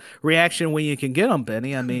take a reaction when you can get them,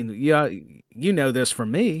 Benny. You know this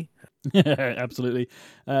from me. Absolutely.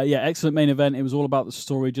 Excellent main event. It was all about the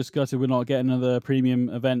story. Just gutted we're not getting another premium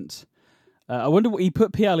event. I wonder what he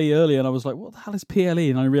put PLE earlier, and I was like, what the hell is PLE?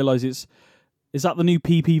 And I realised is that the new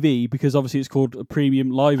PPV? Because obviously it's called a premium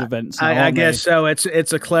live events. I guess so. It's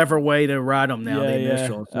a clever way to write them now, the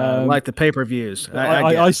initials. Like the pay-per-views.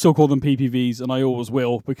 I still call them PPVs, and I always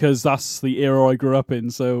will, because that's the era I grew up in.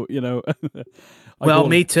 So, well,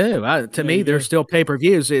 me too. To me, they're still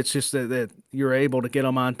pay-per-views. It's just that you're able to get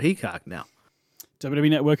them on Peacock now.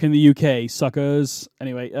 WWE Network in the UK, suckers.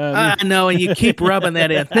 Anyway. I know, and you keep rubbing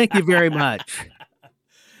that in. Thank you very much.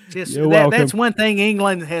 You're welcome. That's one thing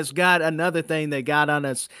England has got. Another thing they got on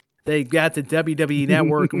us. They got the WWE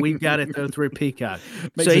Network. We've got it through Peacock.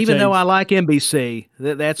 So even though I like NBC,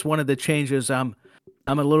 that's one of the changes I'm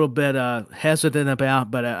a little bit hesitant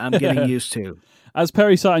about, but I'm getting used to. As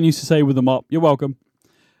Perry Saturn used to say with the mop, you're welcome.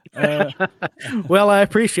 Well, I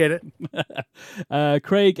appreciate it.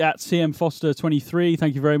 Craig at CM Foster 23,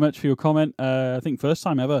 thank you very much for your comment. I think first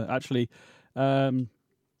time ever, actually.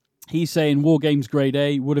 He's saying War Games Grade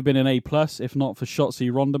A would have been an A+, if not for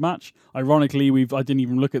Shotzi Ronda match. Ironically, I didn't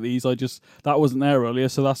even look at these. That wasn't there earlier,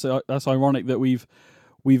 so that's ironic that we've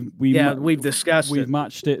discussed. We've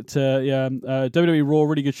matched it. WWE Raw,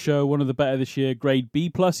 really good show. One of the better this year. Grade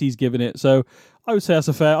B+. He's given it. So I would say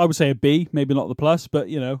that's I would say a B, maybe not the plus, but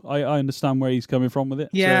I understand where he's coming from with it.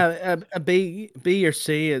 Yeah, so. A B or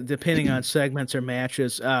C, depending on segments or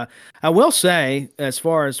matches. I will say, as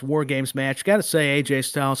far as War Games match, got to say AJ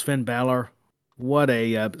Styles, Finn Balor. What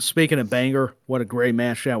a speaking of banger, what a great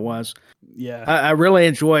match that was. Yeah, I really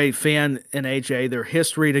enjoy Finn and AJ. Their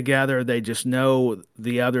history together, they just know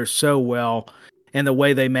the other so well, and the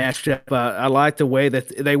way they matched up. I like the way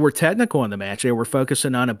that they were technical in the match. They were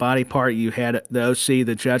focusing on a body part. You had the OC,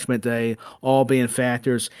 the Judgment Day, all being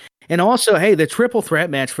factors. And also, hey, the triple threat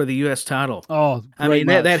match for the U.S. title. Oh,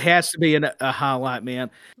 that has to be a highlight, man.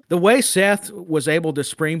 The way Seth was able to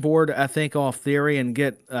springboard, I think, off Theory and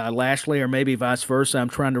get Lashley, or maybe vice versa. I'm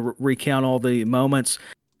trying to recount all the moments.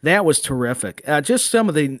 That was terrific. Just some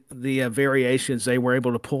of the variations they were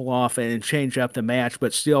able to pull off and change up the match,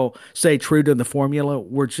 but still stay true to the formula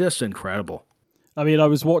were just incredible. I mean, I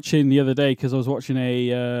was watching the other day because I was watching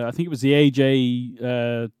I think it was the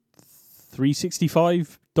AJ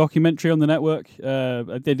 365 documentary on the network.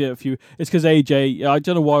 They did a few. It's because AJ, I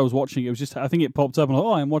don't know why I was watching it. It was just, I think it popped up and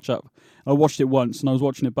I'm watch up. I watched it once and I was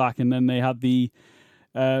watching it back, and then they had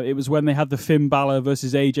it was when they had the Finn Balor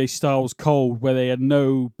versus AJ Styles Cold, where they had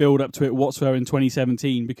no build up to it whatsoever in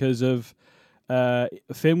 2017 because of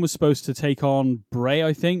Finn was supposed to take on Bray,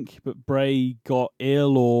 I think, but Bray got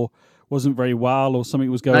ill or wasn't very well or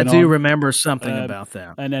something was going on. I do remember something about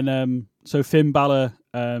that. And then so Finn Balor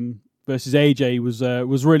versus AJ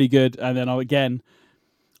was really good. And then I'm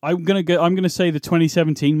gonna say the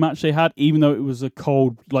 2017 match they had, even though it was a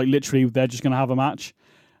cold, like literally they're just gonna have a match,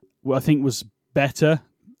 I think was better.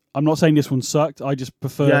 I'm not saying this one sucked. I just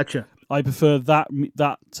prefer. Gotcha. I prefer that from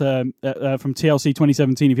TLC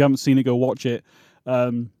 2017. If you haven't seen it, go watch it.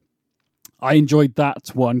 I enjoyed that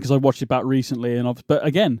one because I watched it back recently, but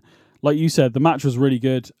again, like you said, the match was really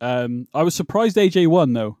good. I was surprised AJ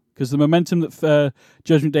won though, because the momentum that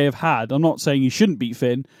Judgment Day have had. I'm not saying he shouldn't beat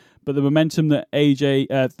Finn, but the momentum that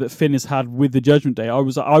that Finn has had with the Judgment Day, I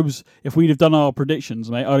was. If we'd have done our predictions,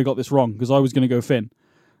 mate, I'd have got this wrong because I was going to go Finn.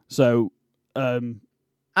 So.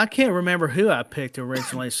 I can't remember who I picked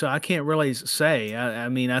originally, so I can't really say. I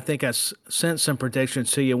mean, I think I sent some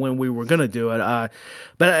predictions to you when we were going to do it.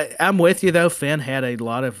 But I'm with you, though. Finn had a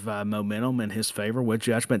lot of momentum in his favor with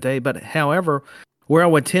Judgment Day. But however, where I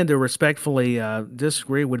would tend to respectfully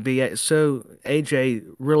disagree would be, so AJ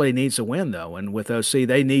really needs a win, though. And with OC,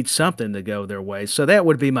 they need something to go their way. So that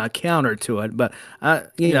would be my counter to it. But,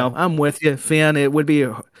 you know, I'm with you, Finn. It would be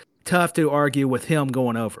tough to argue with him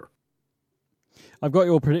going over. I've got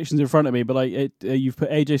your predictions in front of me, but you've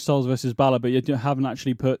put AJ Styles versus Balor, but you haven't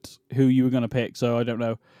actually put who you were going to pick, so I don't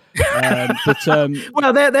know.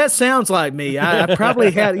 Well, that sounds like me. I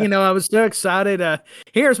probably had, I was so excited.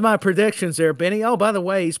 Here's my predictions there, Benny. Oh, by the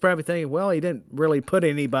way, he's probably thinking, well, he didn't really put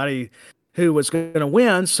anybody who was going to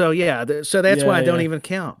win, so yeah, so that's why I don't even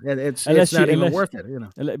count. It's not even worth it.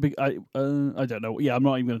 I don't know. Yeah, I'm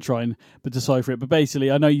not even going to try and decipher it. But basically,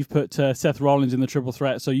 I know you've put Seth Rollins in the triple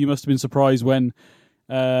threat, so you must have been surprised when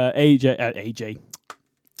Austin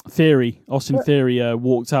Theory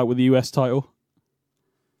walked out with the US title.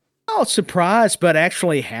 Oh, surprised, but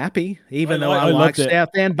actually happy, even though I liked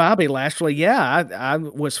Seth and Bobby Lashley. Yeah, I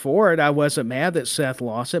was for it. I wasn't mad that Seth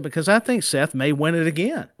lost it because I think Seth may win it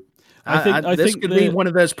again. I think could be one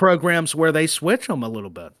of those programs where they switch them a little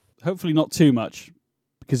bit. Hopefully not too much,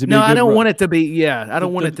 because I don't want it to be. Yeah, I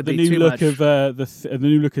don't want it to be too much. The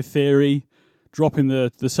new look of Theory, dropping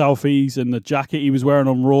the selfies and the jacket he was wearing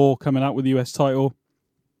on Raw, coming out with the US title.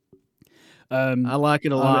 I like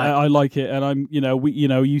it a lot. I like it, and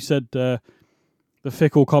you said the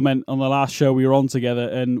fickle comment on the last show we were on together,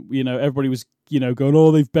 and everybody was going, oh,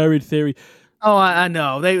 they've buried Theory. Oh, I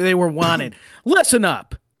know they were wanted. Listen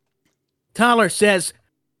up. Tyler says,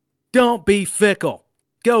 don't be fickle.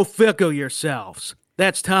 Go fickle yourselves.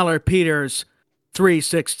 That's Tyler Peters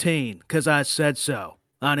 316, because I said so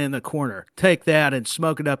on In the Corner. Take that and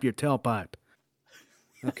smoke it up your tailpipe.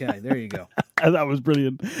 Okay, there you go. That was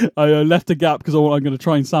brilliant. I left a gap because I'm going to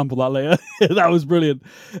try and sample that later. That was brilliant.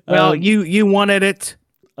 Well, you wanted it.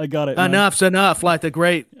 I got it. Enough's enough, like the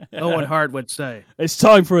great Owen Hart would say. It's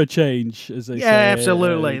time for a change, as they say. Yeah,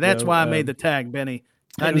 absolutely. That's why I made the tag, Benny.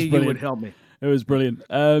 I knew you would help me. It was brilliant.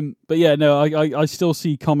 But yeah, no, I still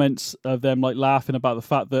see comments of them like laughing about the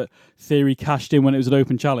fact that Theory cashed in when it was an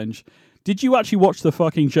open challenge. Did you actually watch the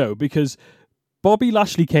fucking show? Because Bobby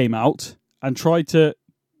Lashley came out and tried to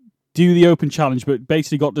do the open challenge, but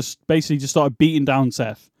basically just started beating down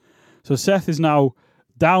Seth. So Seth is now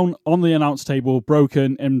down on the announce table,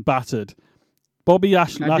 broken and battered. Bobby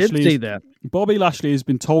Lashley has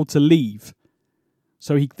been told to leave,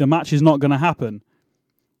 so the match is not going to happen.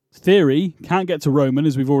 Theory can't get to Roman,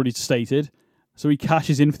 as we've already stated, so he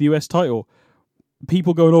cashes in for the US title.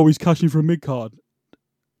 People going, oh, he's cashing for a mid-card.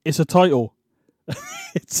 It's a title.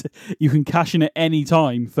 You can cash in at any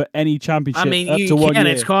time for any championship. I mean, up to 1 year.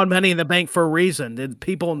 It's called Money in the Bank for a reason. Did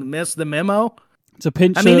people miss the memo? To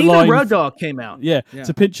pinch even Road Dogg came out. Yeah,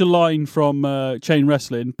 to pinch a line from Chain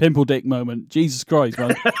Wrestling, Pimple Dick moment. Jesus Christ,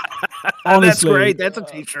 man. Honestly, that's great. That's a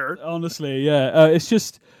t-shirt. Honestly, yeah. It's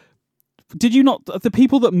just... Did you not... The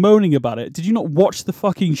people that moaning about it, did you not watch the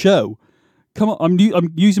fucking show? Come on,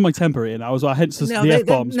 I'm using my temper here now, hence the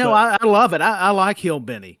F-bombs. I love it. I like heel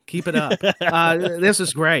Benny. Keep it up. This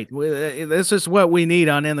is great. This is what we need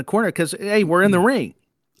on In the Corner, because, hey, we're in the ring.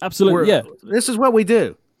 Absolutely, yeah. This is what we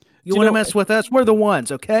do. You want to mess with us? We're the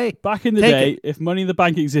ones, okay? Back in the day, if Money in the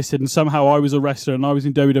Bank existed and somehow I was a wrestler and I was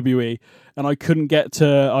in WWE and I couldn't get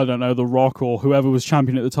to, I don't know, The Rock or whoever was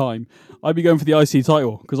champion at the time, I'd be going for the IC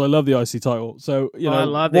title because I love the IC title. So, I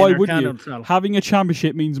love why would you? Title. Having a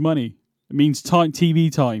championship means money. It means time,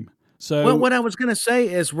 TV time. So, well, what I was going to say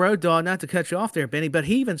is Road Dogg, not to cut you off there, Benny, but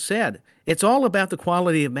he even said it's all about the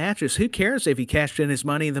quality of matches. Who cares if he cashed in his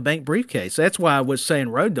Money in the Bank briefcase? That's why I was saying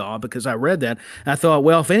Road Dogg, because I read that. I thought,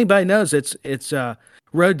 well, if anybody knows, it's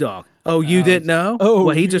Road Dogg. Oh, you didn't know? Oh,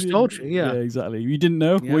 well, he just told you. Yeah, exactly. You didn't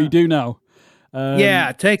know? Yeah. Well, you do now.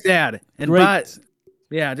 Yeah, take that. And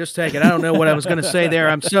yeah, just take it. I don't know what I was going to say there.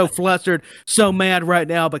 I'm so flustered, so mad right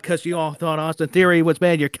now because you all thought Austin Theory was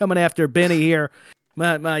bad. You're coming after Benny here.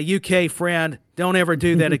 My UK friend, don't ever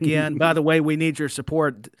do that again. By the way, we need your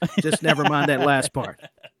support. Just never mind that last part.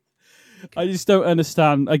 I just don't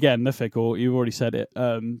understand. Again, they're fickle. You've already said it.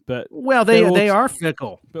 But they are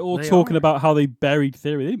fickle. But all talking about how they buried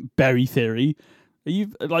Theory. They didn't bury Theory. Are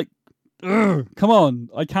you like? Ugh, come on!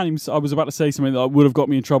 I can't even. I was about to say something that would have got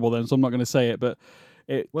me in trouble then, so I'm not going to say it. But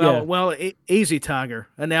easy, Tiger.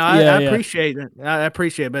 And now I appreciate it. I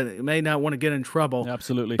appreciate it, but it may not want to get in trouble.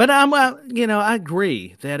 Absolutely. But I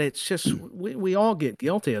agree that it's just we all get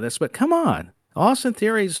guilty of this. But come on, Austin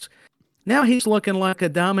Theory's now he's looking like a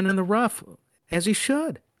diamond in the rough, as he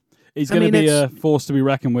should. He's going to be a force to be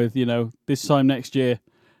reckoned with. This time next year,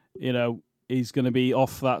 he's going to be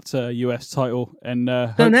off that US title, and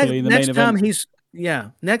hopefully in the main event.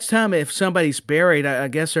 Next time if somebody's buried, I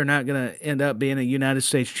guess they're not going to end up being a United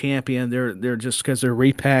States champion. They're just because they're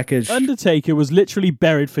repackaged. Undertaker was literally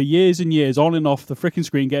buried for years and years, on and off the freaking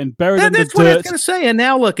screen, getting buried in the dirt. That's what I was going to say. And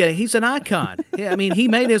now look at it. He's an icon. Yeah, I mean, he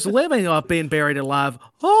made his living off being buried alive.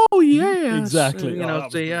 Oh, yes. Exactly.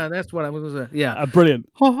 That's what I was going to say. Yeah. Brilliant.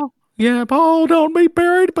 Yeah, Paul, don't be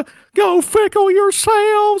buried, but go fickle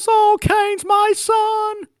yourselves. Oh, Kane's my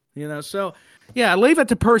son. So... yeah, leave it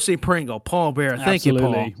to Percy Pringle, Paul Bear. Thank you,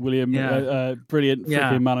 Paul. William, brilliant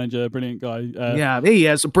freaking manager, brilliant guy. He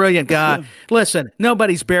is a brilliant guy. Listen,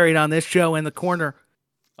 nobody's buried on this show in the corner.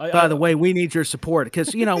 By the way, we need your support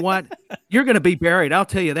because you know what? You're going to be buried. I'll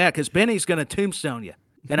tell you that because Benny's going to tombstone you,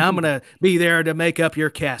 and I'm going to be there to make up your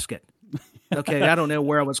casket. Okay, I don't know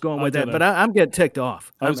where I was going with that, but I'm getting ticked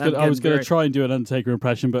off. I was going to try and do an Undertaker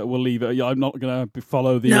impression, but we'll leave it. I'm not going to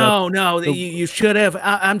follow the. You should have.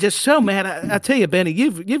 I'm just so mad. I tell you, Benny,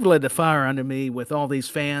 you've lit the fire under me with all these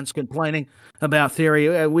fans complaining about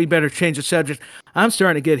Theory. We better change the subject. I'm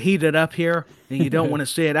starting to get heated up here, and you don't want to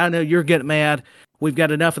see it. I know you're getting mad. We've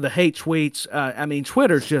got enough of the hate tweets.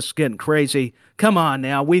 Twitter's just getting crazy. Come on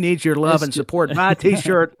now. We need your love and support. Buy a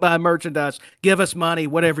T-shirt, buy merchandise, give us money,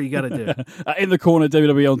 wwhatever you got to do. In the corner,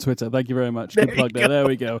 WWE on Twitter. Thank you very much. Good plug there. There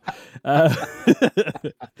we go. That's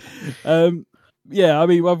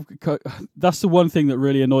the one thing that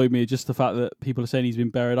really annoyed me, just the fact that people are saying he's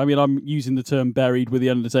been buried. I mean, I'm using the term buried with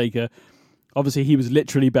The Undertaker. Obviously, he was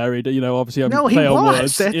literally buried. Obviously, I'm play on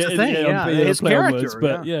words. That's the thing. His character.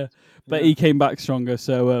 Words, but he came back stronger.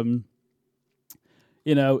 So,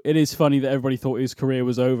 it is funny that everybody thought his career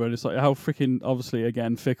was over. And it's like, how freaking, obviously,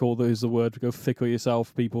 again, fickle is the word. Go fickle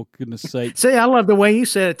yourself, people. Goodness sake. See, I love the way you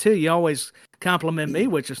said it, too. You always compliment me,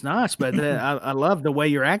 which is nice. But I love the way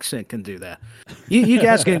your accent can do that. You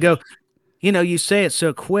guys can go, you say it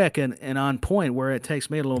so quick and on point where it takes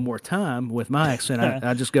me a little more time with my accent.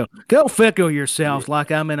 I just go fickle yourself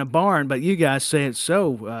like I'm in a barn, but you guys say it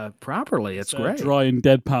so properly. It's great. Dry and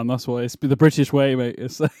deadpan, that's why it's the British way, mate.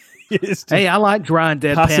 Hey, I like dry and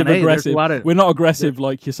deadpan. Passive aggressive. We're not aggressive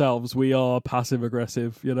like yourselves. We are passive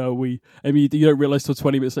aggressive. You don't realize till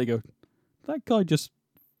 20 minutes later, that guy just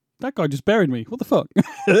buried me. What the fuck?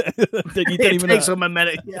 It takes them a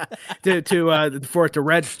minute, for it to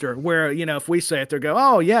register. Where if we say it, they go,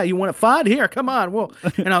 "Oh yeah, you want to fight? Here, come on." Well,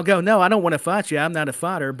 and I'll go, "No, I don't want to fight you. I'm not a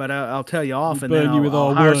fighter, but I'll tell you off, and then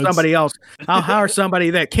I'll hire somebody else. I'll hire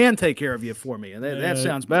somebody that can take care of you for me, and that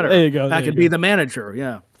sounds better. There you go. I could be the manager.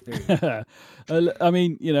 Yeah." We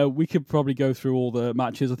could probably go through all the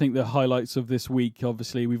matches. I think the highlights of this week,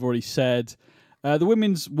 obviously, we've already said. The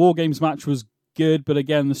women's Wargames match was good, but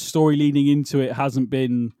again, the story leading into it hasn't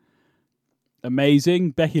been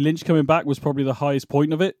amazing. Becky Lynch coming back was probably the highest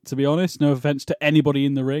point of it, to be honest. No offense to anybody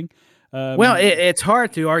in the ring. It's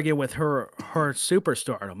hard to argue with her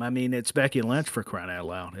superstardom. I mean, it's Becky Lynch, for crying out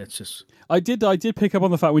loud. It's just I did pick up on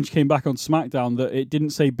the fact when she came back on SmackDown that it didn't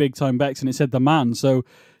say Big Time Bex and it said the man. So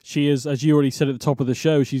she is, as you already said at the top of the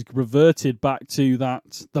show, she's reverted back to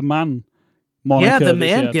the man moniker. The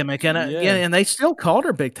man gimmick, and they still called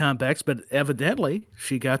her Big Time Bex, but evidently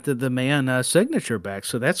she got the man signature back,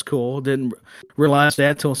 so that's cool. Didn't realize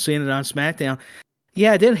that till seeing it on SmackDown.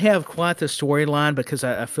 Yeah, I didn't have quite the storyline because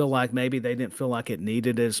I feel like maybe they didn't feel like it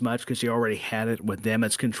needed it as much because you already had it with them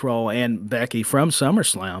as Control and Becky from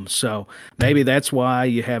SummerSlam. So maybe that's why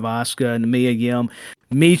you have Asuka and Mia Yim.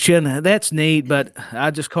 Michin, that's neat, but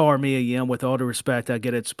I just call her Mia Yim with all due respect. I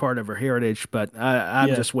get it's part of her heritage, but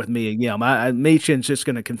I'm just with Mia Yim. Michin's just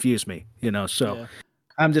going to confuse me, so. Yeah.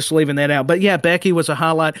 I'm just leaving that out. But yeah, Becky was a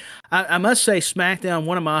highlight. I must say, SmackDown,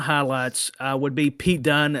 one of my highlights would be Pete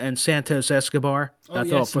Dunne and Santos Escobar. I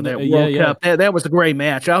thought for that World Cup. That was a great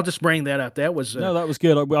match. I'll just bring that up. That was no, that was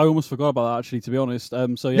good. I almost forgot about that, actually, to be honest.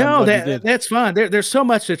 So yeah, no, that's fine. There's so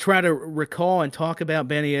much to try to recall and talk about,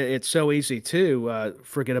 Benny. It's so easy to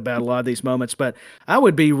forget about a lot of these moments. But I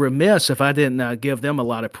would be remiss if I didn't give them a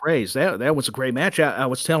lot of praise. That was a great match. I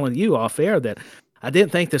was telling you off air that I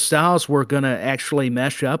didn't think the styles were going to actually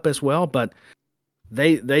mesh up as well, but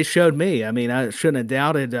they showed me. I mean, I shouldn't have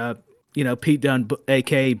doubted, Pete Dunne,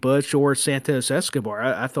 a.k.a. Butch, or Santos Escobar.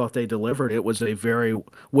 I thought they delivered. It was a very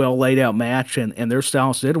well laid out match, and their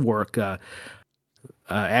styles did work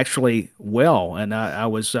actually well, and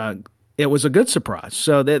it was a good surprise.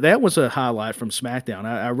 So that was a highlight from SmackDown.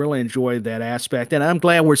 I really enjoyed that aspect, and I'm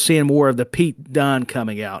glad we're seeing more of the Pete Dunne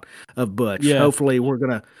coming out of Butch. Yeah. Hopefully we're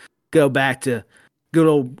going to go back to good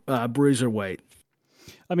old bruiserweight.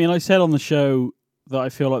 I mean, I said on the show that I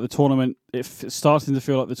feel like the tournament, it's starting to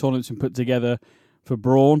feel like the tournament's been put together for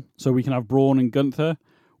Braun, so we can have Braun and Gunther,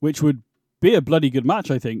 which would be a bloody good match,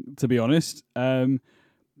 I think, to be honest.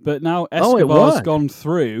 But now Escobar's gone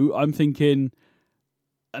through, I'm thinking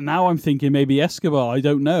maybe Escobar. I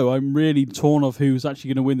don't know. I'm really torn of who's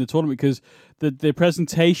actually going to win the tournament because the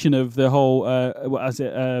presentation of the whole,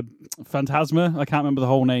 Phantasma? I can't remember the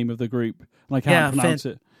whole name of the group, and I can't pronounce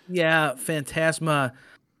it. Yeah, Phantasma.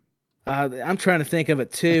 I'm trying to think of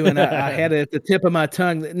it too, and I had it at the tip of my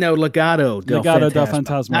tongue. No, Legado del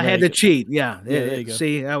Phantasma. I had to cheat. Yeah, there you go.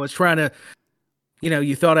 See, I was trying to.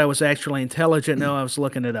 You thought I was actually intelligent. No, I was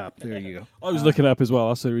looking it up. There you go. I was looking it up as well.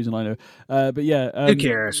 That's the reason I know. But yeah, who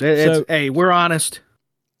cares? Hey, we're honest.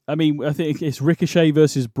 I mean, I think it's Ricochet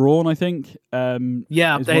versus Braun. I think.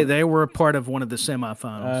 They were a part of one of the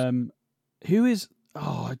semifinals. Who is?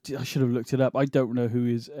 Oh, I should have looked it up. I don't know who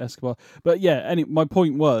is Escobar. But yeah, my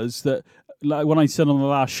point was that when I said on the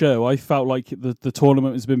last show, I felt like the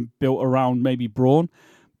tournament has been built around maybe Braun,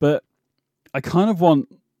 but I kind of want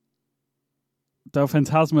Del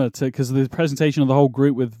Phantasma because the presentation of the whole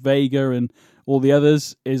group with Vega and all the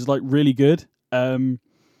others is like really good. And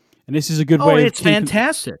this is a good way. It's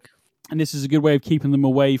fantastic. And this is a good way of keeping them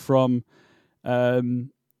away from,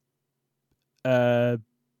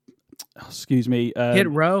 excuse me, Hit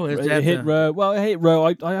Row. Is that Hit Row? Well, Hit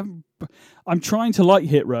Row. I'm trying to like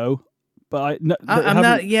Hit Row, but I'm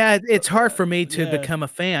not. Yeah, it's hard for me to become a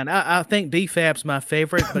fan. I think B-Fab's my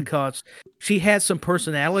favorite because she has some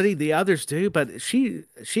personality. The others do, but she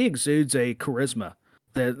exudes a charisma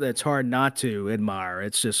that's hard not to admire.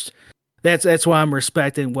 It's just that's why I'm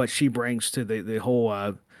respecting what she brings to the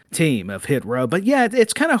whole team of Hit Row. But yeah,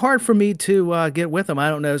 it's kind of hard for me to get with them. I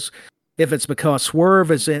don't know if it's because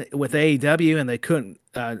Swerve is in with AEW and they couldn't.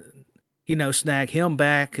 Snag him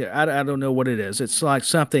back. I don't know what it is. It's like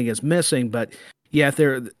something is missing, but yeah,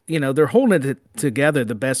 they're holding it together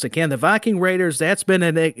the best they can. The Viking Raiders, that's been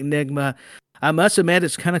an enigma. I must admit,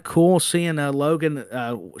 it's kind of cool seeing Logan.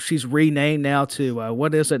 She's renamed now to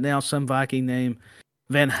what is it now? Some Viking name,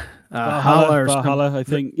 Valhalla, I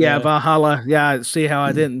think. Yeah, Valhalla. Yeah, see how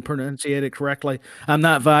I didn't pronunciate it correctly. I'm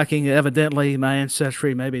not Viking, evidently. My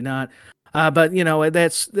ancestry, maybe not. But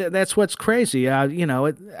that's what's crazy.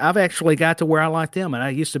 I've actually got to where I like them, and I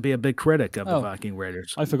used to be a big critic of the Viking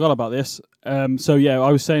Raiders. I forgot about this. So yeah, I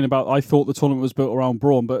was saying I thought the tournament was built around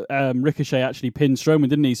Braun, but Ricochet actually pinned Strowman,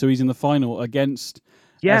 didn't he? So he's in the final against.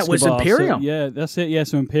 Yeah, Escobar. It was Imperium. So, yeah, that's it. Yeah,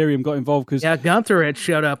 so Imperium got involved because Gunther had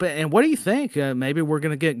showed up. And what do you think? Maybe we're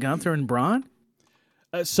going to get Gunther and Braun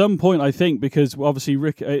at some point. I think because obviously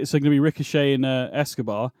it's going to be Ricochet and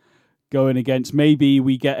Escobar. Going against, maybe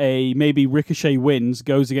Ricochet wins,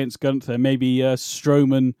 goes against Gunther. Maybe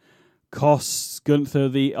Strowman costs Gunther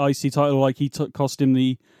the IC title, like he cost him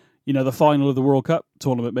the final of the World Cup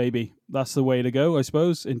tournament. Maybe that's the way to go, I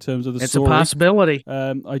suppose, in terms of the story. It's a possibility.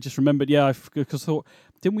 I just remembered, because I thought,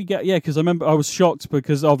 didn't we get? Yeah, because I remember I was shocked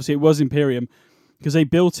because obviously it was Imperium because they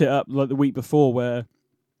built it up like the week before where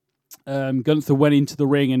Gunther went into the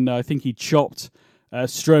ring and I think he chopped.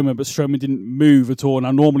 Strowman, but Strowman didn't move at all.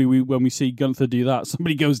 Now, normally when we see Gunther do that,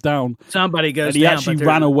 somebody goes down. And he actually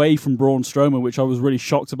ran away from Braun Strowman, which I was really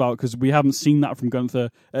shocked about because we haven't seen that from Gunther,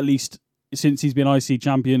 at least since he's been IC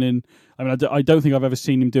champion. I don't think I've ever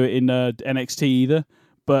seen him do it in NXT either,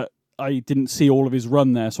 but I didn't see all of his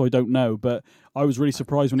run there, so I don't know. But I was really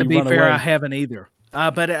surprised when he ran away. To be fair, I haven't either.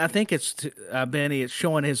 But I think it's Benny. It's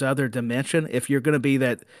showing his other dimension. If you're going to be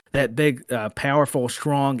that big, powerful,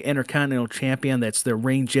 strong intercontinental champion, that's the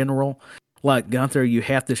ring general like Gunther, you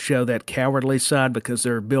have to show that cowardly side because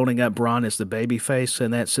they're building up Braun as the babyface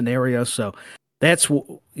in that scenario. So that's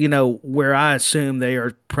where I assume they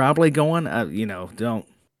are probably going. I'm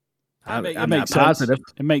not positive.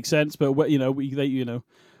 It makes sense, but we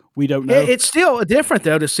don't know. It's still different,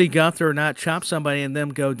 though, to see Gunther not chop somebody and them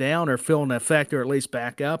go down or feel an effect or at least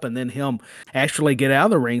back up and then him actually get out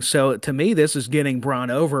of the ring. So to me, this is getting Braun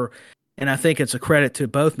over, and I think it's a credit to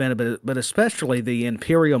both men, but especially the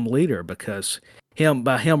Imperium leader, because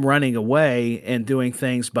by him running away and doing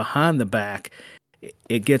things behind the back,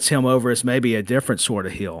 it gets him over as maybe a different sort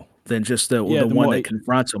of heel than just the one that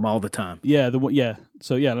confronts him all the time. Yeah,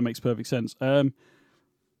 So, that makes perfect sense. I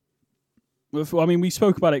mean, we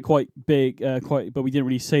spoke about it quite big, but we didn't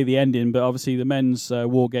really say the ending. But obviously, the men's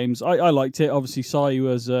War Games, I liked it. Obviously, Sai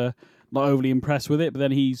was not overly impressed with it, but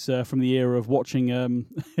then he's from the era of watching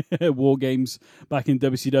War Games back in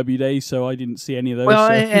WCW days, so I didn't see any of those.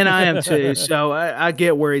 Well, and I am too, so I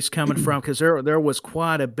get where he's coming from, because there was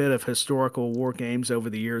quite a bit of historical War Games over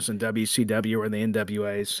the years in WCW or the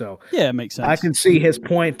NWA, so yeah, it makes sense. I can see his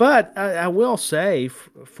point, but I will say,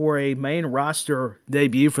 for a main roster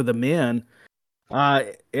debut for the men,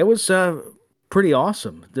 it was pretty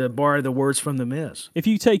awesome, to borrow the words from The Miz. If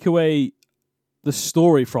you take away the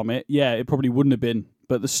story from it, it probably wouldn't have been.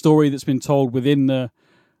 But the story that's been told within the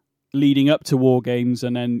leading up to War Games,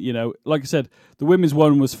 and then, like I said, the women's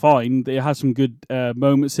one was fine. It had some good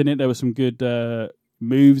moments in it. There were some good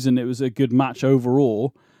moves, and it was a good match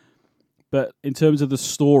overall. But in terms of the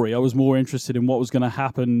story, I was more interested in what was going to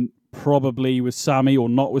happen, probably with Sammy or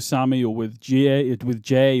not with Sammy, or with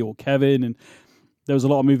Jay or Kevin, and there was a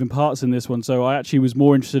lot of moving parts in this one, so I actually was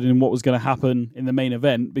more interested in what was going to happen in the main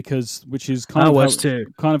event, which is kind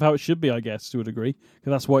of how it should be, I guess, to a degree,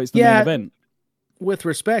 because that's why it's the main event. With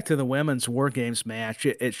respect to the women's War Games match,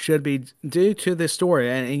 it should be due to the story,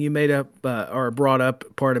 and you made up or brought up,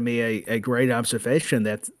 pardon me, a great observation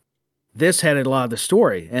that this had a lot of the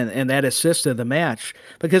story, and that assisted the match,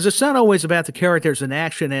 because it's not always about the characters in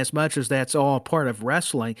action as much as that's all part of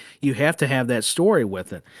wrestling. You have to have that story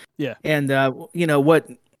with it. Yeah. And,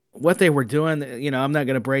 what they were doing, I'm not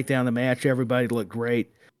going to break down the match. Everybody looked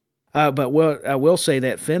great. But I will say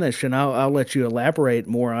that finish, and I'll let you elaborate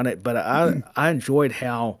more on it, but I enjoyed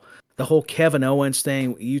how the whole Kevin Owens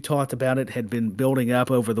thing, you talked about it, had been building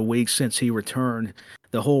up over the weeks since he returned.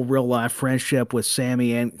 The whole real-life friendship with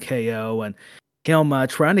Sammy and KO, and him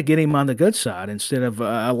trying to get him on the good side instead of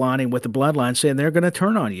aligning with the bloodline, saying they're going to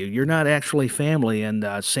turn on you. You're not actually family, and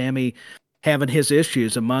Sammy having his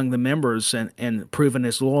issues among the members and proving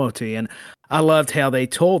his loyalty. And I loved how they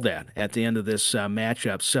told that at the end of this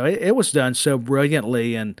matchup. So it was done so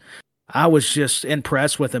brilliantly, and I was just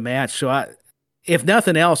impressed with the match. So if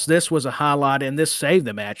nothing else, this was a highlight, and this saved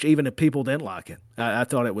the match, even if people didn't like it. I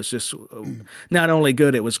thought it was just not only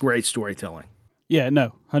good, it was great storytelling. Yeah,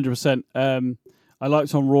 no, 100%. I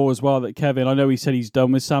liked on Raw as well that Kevin, I know he said he's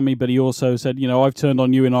done with Sammy, but he also said, I've turned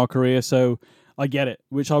on you in our career, so I get it,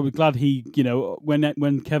 which I was glad he,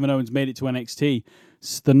 when Kevin Owens made it to NXT,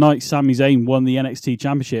 the night Sami Zayn won the NXT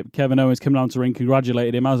Championship, Kevin Owens came down to the ring,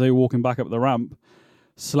 congratulated him as they were walking back up the ramp,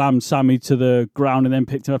 slammed Sammy to the ground, and then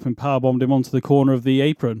picked him up and powerbombed him onto the corner of the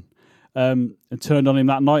apron, and turned on him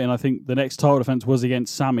that night. And I think the next title defense was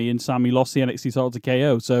against Sammy, and Sammy lost the NXT title to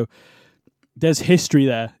KO. So there's history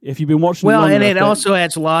there. If you've been watching, and it also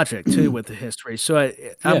adds logic too with the history. So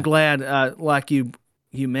I'm glad, like you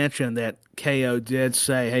mentioned, that KO did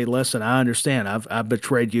say, "Hey, listen, I understand. I've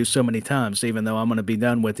betrayed you so many times, even though I'm going to be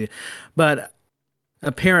done with you." But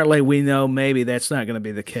apparently, we know maybe that's not going to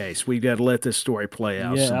be the case. We've got to let this story play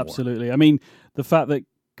out. Yeah, absolutely. More. I mean, the fact that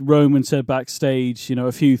Roman said backstage,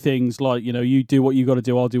 a few things like, you do what you got to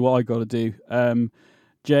do, I'll do what I got to do.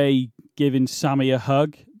 Jay giving Sammy a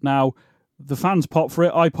hug. Now, the fans popped for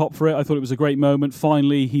it. I popped for it. I thought it was a great moment.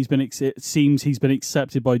 Finally, it seems he's been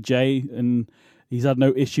accepted by Jay, and he's had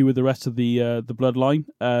no issue with the rest of the bloodline.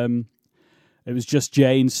 It was just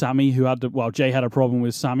Jay and Sammy who Jay had a problem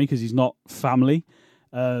with Sammy because he's not family.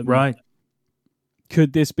 Right.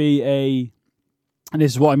 Could this be and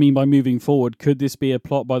this is what I mean by moving forward, could this be a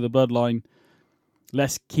plot by the bloodline?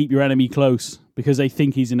 Let's keep your enemy close because they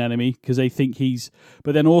think he's an enemy, because they think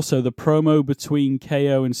but then also the promo between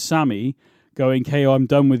KO and Sammy going, KO, I'm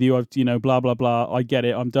done with you. I've, blah, blah, blah. I get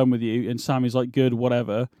it. I'm done with you. And Sammy's like, good,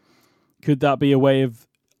 whatever. Could that be a way of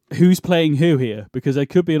who's playing who here? Because there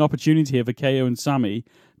could be an opportunity here for KO and Sammy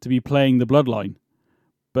to be playing the bloodline.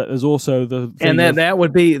 But there's also the thing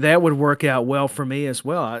that would work out well for me as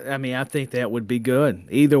well. I mean, I think that would be good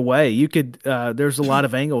either way. You could there's a lot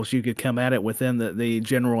of angles you could come at it within the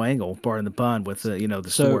general angle, pardon the pun, with the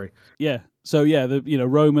story. Yeah. So yeah,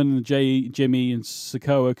 Roman, Jimmy, and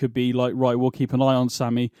Sikoa could be like, right, we'll keep an eye on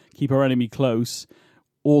Sammy, keep our enemy close.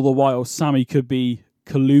 All the while, Sammy could be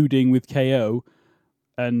colluding with KO,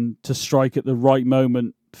 and to strike at the right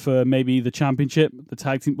moment for maybe the championship, the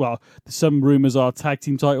tag team. Well, some rumors are tag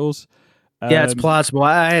team titles. Yeah, it's plausible.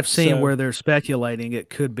 I have seen where they're speculating it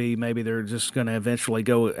could be maybe they're just going to eventually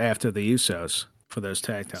go after the Usos for those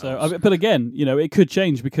tag titles. But again, it could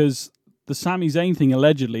change because the Sami Zayn thing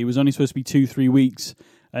allegedly was only supposed to be 2-3 weeks,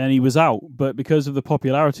 and he was out. But because of the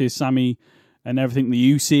popularity of Sami and everything,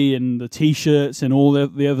 the UC and the T-shirts and all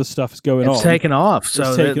the other stuff is going on. It's taken off,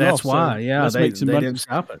 so that's why. Yeah, they didn't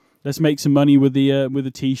stop it. Let's make some money with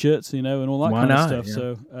the T-shirts, and all that kind of stuff. Yeah.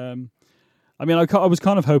 So, I mean, I was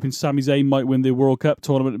kind of hoping Sami Zayn might win the World Cup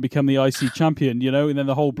tournament and become the IC champion, and then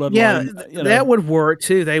the whole bloodline. Yeah, that would work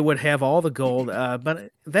too. They would have all the gold,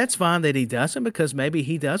 but that's fine that he doesn't, because maybe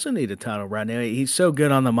he doesn't need a title right now. He's so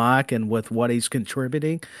good on the mic and with what he's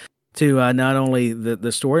contributing to not only the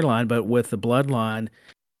storyline but with the bloodline.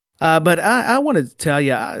 But I wanted to tell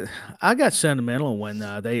you, I got sentimental when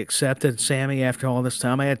they accepted Sammy after all this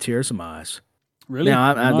time. I had tears in my eyes. Really?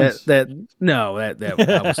 Now, nice. that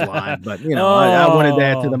was lying, but I wanted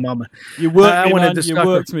that to the moment. You worked me, man. You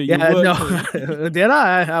worked me. Did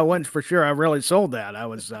I? I wasn't for sure. I really sold that. I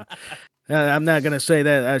was. I'm not going to say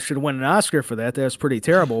that I should have won an Oscar for that. That was pretty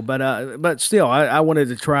terrible. But still, I wanted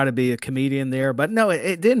to try to be a comedian there. But no,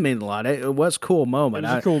 it didn't mean a lot. It was a cool moment. It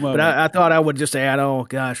was a cool moment. But I thought I would just add, oh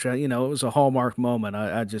gosh, it was a hallmark moment.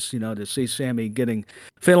 I just, to see Sammy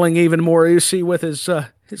feeling even more easy with his.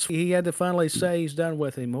 He had to finally say he's done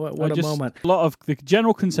with him. What a moment. A lot of the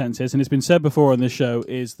general consensus, and it's been said before on this show,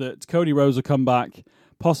 is that Cody Rhodes will come back,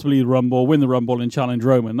 possibly the Rumble, win the Rumble, and challenge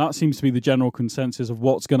Roman. That seems to be the general consensus of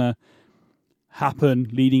what's going to happen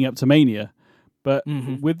leading up to Mania. But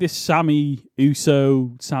with this Sami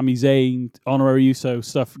Zayn, honorary Uso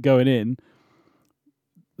stuff going in,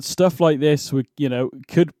 stuff like this would,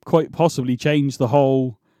 could quite possibly change the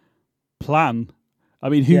whole plan. I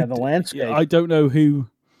mean, the landscape. I don't know who.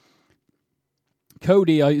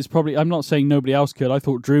 Cody is probably. I'm not saying nobody else could. I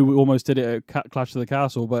thought Drew almost did it at Clash of the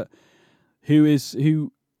Castle, but who?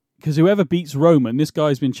 Because whoever beats Roman, this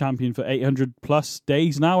guy's been champion for 800 plus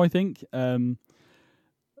days now, I think.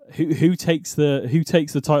 Who takes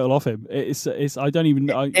the title off him? It's I don't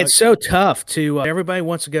even. It's so tough to. Everybody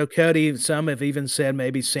wants to go Cody. Some have even said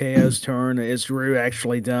maybe KO's turn. Is Drew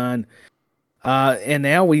actually done? And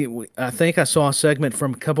now I think I saw a segment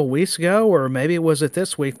from a couple weeks ago, or maybe it was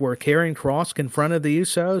this week, where Karrion Kross confronted the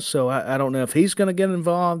Usos. So I don't know if he's going to get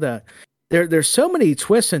involved. There's so many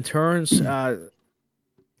twists and turns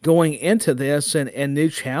going into this, and new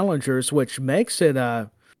challengers, which makes it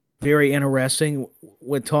very interesting.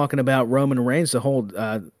 With talking about Roman Reigns, the whole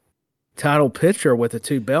title picture with the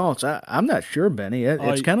two belts. I'm not sure, Benny.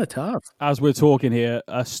 It's kind of tough. As we're talking here,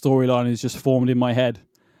 a storyline is just formed in my head.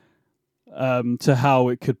 To how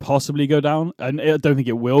it could possibly go down, and I don't think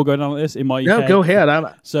it will go down like this. In my head. Go ahead.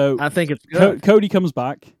 I think it's good. Cody comes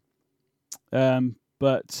back,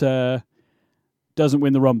 but doesn't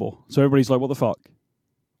win the Rumble. So everybody's like, "What the fuck?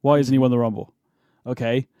 Why isn't he won the Rumble?"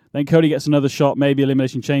 Okay, then Cody gets another shot, maybe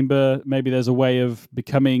Elimination Chamber. Maybe there's a way of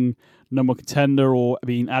becoming number one contender or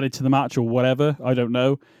being added to the match or whatever. I don't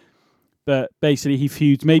know. But basically, he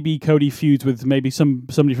feuds. Maybe Cody feuds with maybe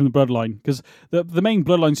somebody from the Bloodline, because the main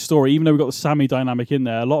Bloodline story, even though we've got the Sami dynamic in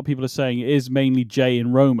there, a lot of people are saying it is mainly Jay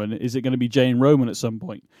and Roman. Is it going to be Jay and Roman at some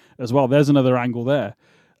point as well? There's another angle there.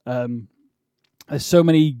 There's so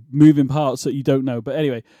many moving parts that you don't know. But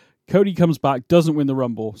anyway, Cody comes back, doesn't win the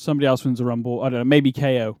Rumble. Somebody else wins the Rumble. I don't know. Maybe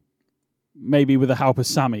KO. Maybe with the help of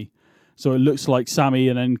Sami. So it looks like Sami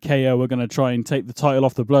and then KO are going to try and take the title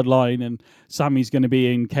off the Bloodline, and Sami's going to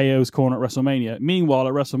be in KO's corner at WrestleMania. Meanwhile,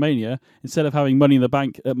 at WrestleMania, instead of having Money in the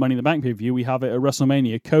Bank pay-per-view, we have it at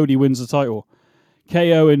WrestleMania. Cody wins the title.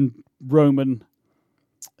 KO and Roman...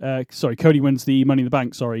 Cody wins the Money in the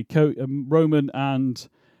Bank, Roman and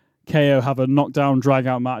KO have a knockdown,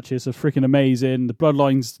 drag-out match. It's freaking amazing. The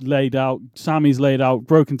Bloodline's laid out. Sami's laid out.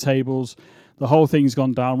 Broken tables. The whole thing's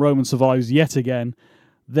gone down. Roman survives yet again.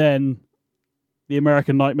 Then the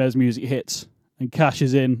American Nightmares music hits and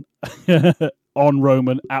cashes in on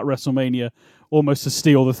Roman at WrestleMania, almost to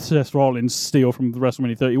steal the Seth Rollins steal from the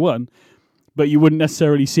WrestleMania 31. But you wouldn't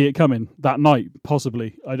necessarily see it coming that night,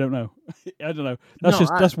 possibly. I don't know.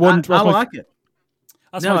 That's one. I like it.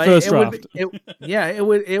 That's my first draft.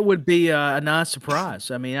 It would be a nice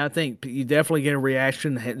surprise. I mean, I think you definitely get a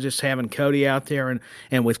reaction just having Cody out there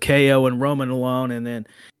and with KO and Roman alone, and then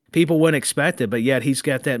people wouldn't expect it, but yet he's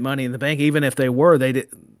got that money in the bank. Even if they were,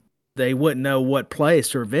 they wouldn't know what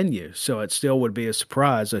place or venue, so it still would be a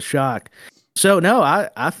surprise, a shock. So, no,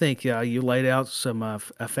 I think you laid out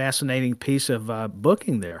a fascinating piece of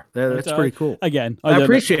booking there. That's pretty cool. Again, I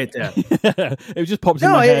appreciate that. It just pops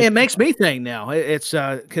in my head. It makes me think now. It's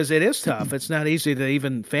because it is tough. It's not easy to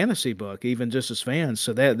even fantasy book, even just as fans.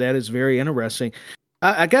 So that is very interesting.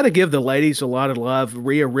 I got to give the ladies a lot of love.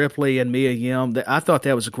 Rhea Ripley and Mia Yim. I thought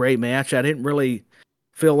that was a great match. I didn't really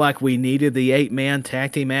feel like we needed the 8-man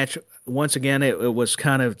tag team match. Once again, it was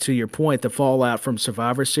kind of, to your point, the fallout from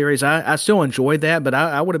Survivor Series. I still enjoyed that, but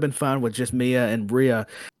I would have been fine with just Mia and Rhea.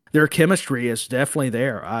 Their chemistry is definitely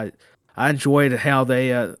there. I enjoyed how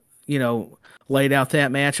they, laid out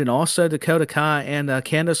that match. And also Dakota Kai and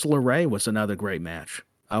Candice LeRae was another great match.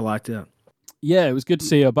 I liked it. Yeah, it was good to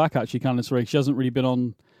see her back, actually, Candice LeRae. She hasn't really been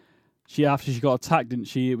on... After she got attacked, didn't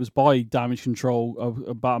she? It was by Damage Control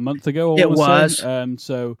about a month ago. It was.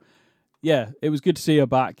 So, yeah, it was good to see her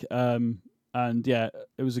back. And yeah,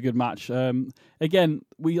 it was a good match. Again,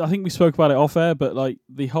 I think we spoke about it off air, but like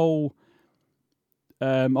the whole,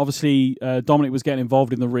 obviously Dominic was getting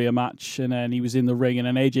involved in the Rhea match, and then he was in the ring, and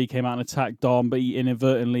then AJ came out and attacked Dom, but he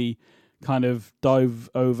inadvertently kind of dove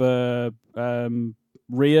over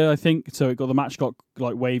Rhea, I think. So the match got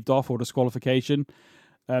like waved off or disqualification.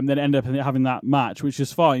 Then it ended up having that match, which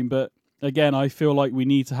is fine. But again, I feel like we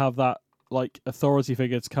need to have that like authority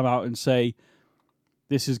figure to come out and say,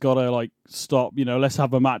 this has got to like stop. Let's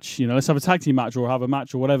have a match. Let's have a tag team match or have a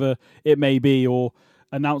match or whatever it may be, or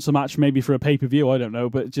announce a match maybe for a pay-per-view. I don't know,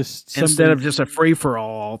 but just instead of just a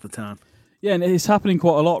free-for-all all the time. Yeah, and it's happening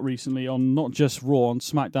quite a lot recently on not just Raw, on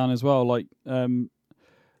Smackdown as well. Like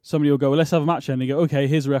somebody will go, well, let's have a match, and they go, okay,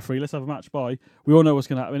 here's a referee, let's have a match. Bye. We all know what's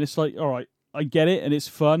going to happen. It's like, all right. I get it and it's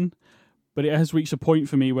fun, but it has reached a point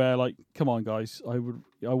for me where, like, come on, guys, I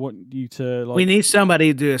want you to like. We need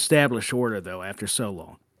somebody to establish order though after so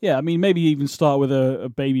long. Yeah, I mean, maybe even start with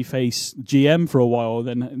a babyface GM for a while,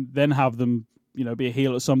 then have them, be a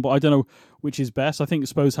heel at some point. I don't know which is best. I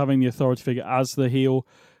suppose having the authority figure as the heel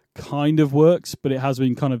kind of works, but it has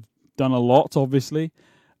been kind of done a lot, obviously.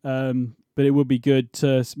 But it would be good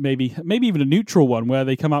to maybe even a neutral one where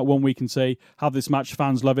they come out one week and say, have this match,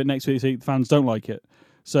 fans love it. Next week, say fans don't like it.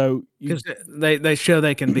 So because they show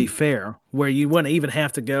they can be fair, where you wouldn't even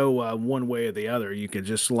have to go one way or the other. You could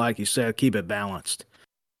just, like you said, keep it balanced.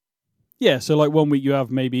 Yeah, so like one week you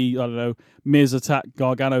have maybe, I don't know, Miz attack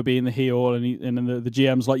Gargano being the heel, and then the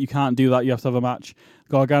GM's like, you can't do that, you have to have a match.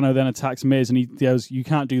 Gargano then attacks Miz, and he goes, you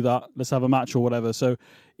can't do that, let's have a match or whatever. So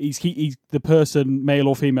he's the person, male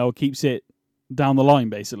or female, keeps it down the line,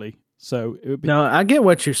 basically. So it would be... No, I get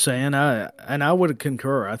what you're saying, and I would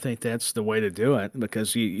concur. I think that's the way to do it,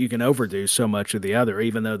 because you can overdo so much of the other,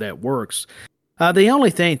 even though that works. The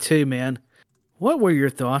only thing, too, man, what were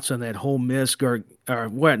your thoughts on that whole Miz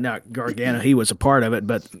not Gargano, he was a part of it,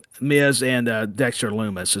 but Miz and Dexter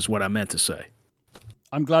Lumis is what I meant to say.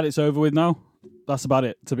 I'm glad it's over with now. That's about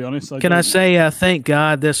it, to be honest. Can I say thank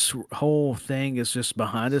God this whole thing is just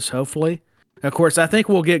behind us, hopefully? Of course, I think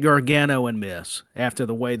we'll get Gargano and Miz after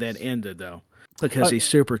the way that ended, though, because he's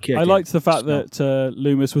super kicking. I liked the fact that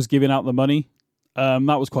Lumis was giving out the money. That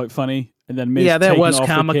was quite funny. And then Miz that was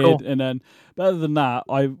comical. And then, but other than that,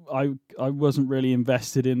 I wasn't really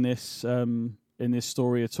invested in this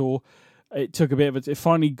story at all. It took a bit of it. It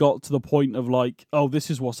finally got to the point of like, oh, this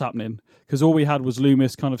is what's happening, because all we had was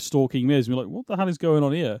Lumis kind of stalking Miz. We're like, what the hell is going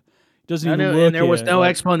on here? It doesn't even work. And there was no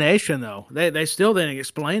explanation though. They still didn't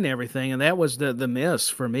explain everything, and that was the miss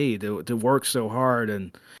for me to work so hard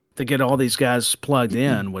and to get all these guys plugged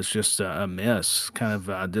in was just a miss, kind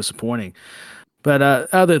of disappointing. But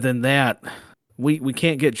other than that, we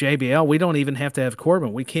can't get JBL. We don't even have to have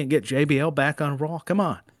Corbin. We can't get JBL back on Raw. Come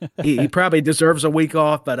on. He probably deserves a week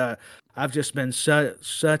off, but I've just been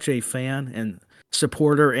such a fan and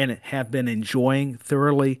supporter and have been enjoying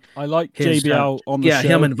thoroughly. I like JBL on the show. Yeah,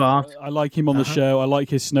 him involved. I like him on the show. I like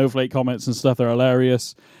his snowflake comments and stuff. They're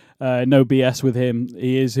hilarious. No BS with him.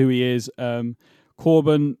 He is who he is.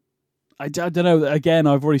 Corbin, I don't know. Again,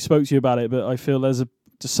 I've already spoke to you about it, but I feel there's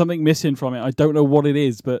just something missing from it. I don't know what it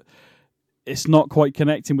is, but it's not quite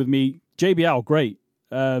connecting with me. JBL, great.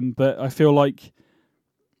 But I feel like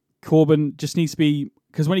Corbin just needs to be,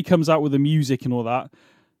 because when he comes out with the music and all that,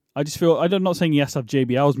 I just feel, I'm not saying he has to have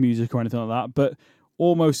JBL's music or anything like that, but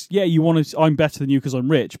almost, yeah, you want to, I'm better than you because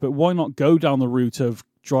I'm rich, but why not go down the route of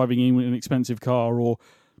driving in an expensive car, or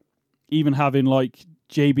even having like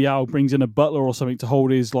JBL brings in a butler or something to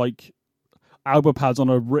hold his like elbow pads on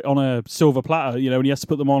a silver platter, and he has to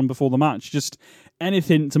put them on before the match. Just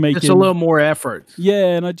anything to make it's a little more effort.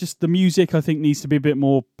 Yeah, and the music I think needs to be a bit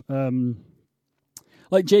more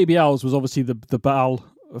like JBL's was obviously the bell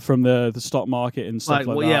from the stock market and stuff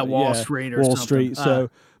like that. Yeah, Wall Street or Wall something. Street.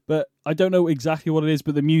 So, but I don't know exactly what it is.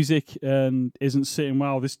 But the music isn't sitting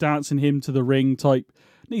well. This dancing him to the ring type.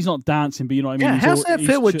 He's not dancing, but you know what I mean. Yeah, how's that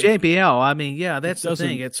fit with JBL? I mean, yeah, that's the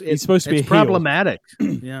thing. It's supposed to be problematic.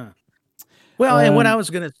 Yeah. Well, and what I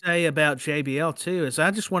was going to say about JBL too is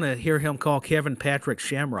I just want to hear him call Kevin Patrick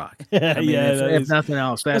Shamrock. Yeah, I mean, if nothing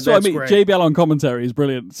else, that's what I mean. Great. JBL on commentary is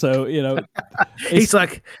brilliant. So he's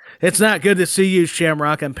like, "It's not good to see you,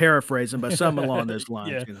 Shamrock." I'm paraphrasing, but something along those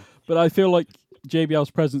lines. Yeah. But I feel like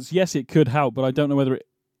JBL's presence, yes, it could help, but I don't know whether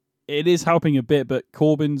it is helping a bit. But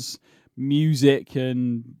Corbin's music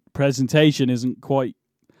and presentation isn't quite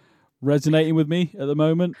resonating with me at the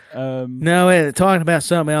moment. No, talking about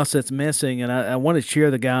something else that's missing, and I want to cheer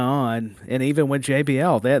the guy on. And even with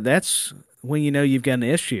JBL, that's when you've got an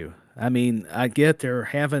issue. I mean, I get they're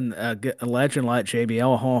having a legend like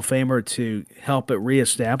JBL, a Hall of Famer, to help it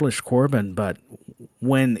reestablish Corbin, but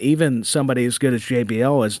when even somebody as good as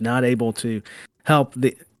JBL is not able to help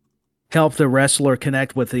the wrestler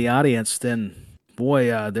connect with the audience, then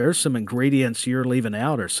boy, there's some ingredients you're leaving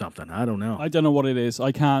out or something. I don't know. I don't know what it is.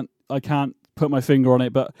 I can't put my finger on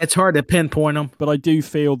it, but it's hard to pinpoint them. But I do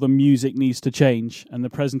feel the music needs to change and the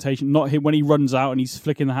presentation. Not when he runs out and he's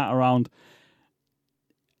flicking the hat around.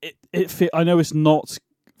 I know it's not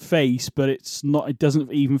face, but it's not. It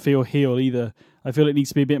doesn't even feel heel either. I feel it needs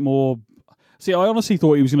to be a bit more. See, I honestly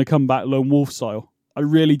thought he was going to come back Lone Wolf style. I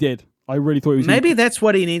really did. I really thought he was. Maybe that's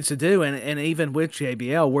what he needs to do, and even with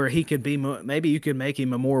JBL, where he could be. Maybe you could make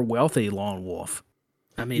him a more wealthy Lone Wolf.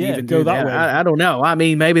 I mean, even go that way. I don't know. I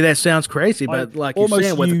mean, maybe that sounds crazy, but like you're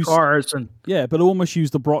saying with the cars and but almost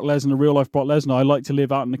use the Brock Lesnar, the real life Brock Lesnar. I like to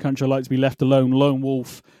live out in the country. I like to be left alone, lone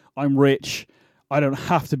wolf. I'm rich. I don't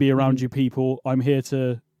have to be around you people. I'm here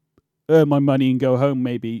to earn my money and go home.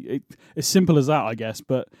 Maybe as simple as that, I guess.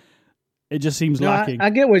 But it just seems lacking. I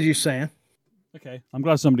get what you're saying. Okay, I'm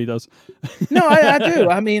glad somebody does. No, I do.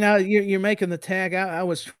 I mean, you're making the tag. I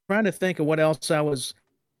was trying to think of what else I was.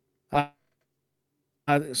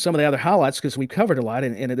 Some of the other highlights, because we covered a lot,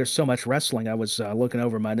 and there's so much wrestling. I was looking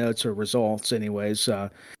over my notes or results, anyways. So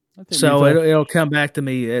it'll come back to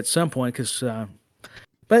me at some point, because.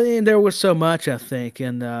 But there was so much, I think,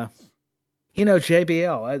 and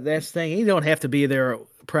JBL. That's the thing. You don't have to be there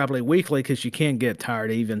probably weekly because you can get tired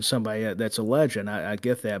of even somebody that's a legend. I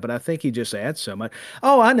get that, but I think he just adds so much.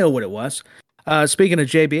 Oh, I know what it was. Speaking of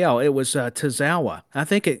JBL, it was Tozawa. I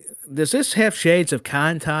think does this have shades of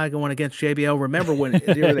Kantai going against JBL? Remember when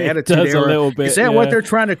during the Attitude Era? A little bit, is that what they're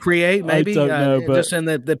trying to create? Maybe I don't know, but just in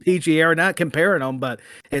the PG era, not comparing them, but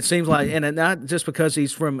it seems like, and not just because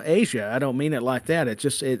he's from Asia. I don't mean it like that. It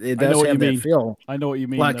just it does have that feel. I know what you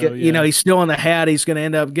mean. Like though, he's still in the hat. He's going to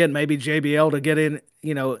end up getting maybe JBL to get in.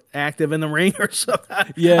 Active in the ring or something.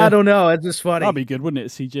 Yeah, I don't know. It's just funny. That'd be good, wouldn't it?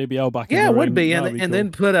 See JBL back. Yeah, in the it would ring. be, and cool.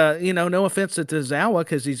 Then put no offense to Tozawa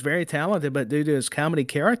because he's very talented, but due to his comedy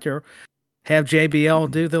character, have JBL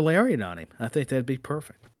do the lariat on him. I think that'd be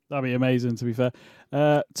perfect. That'd be amazing. To be fair,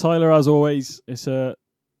 Tyler, as always,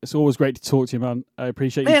 it's always great to talk to you, man. I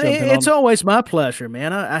appreciate you jumping on. It's always my pleasure,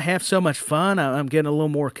 man. I have so much fun. I'm getting a little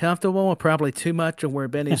more comfortable. Probably too much of where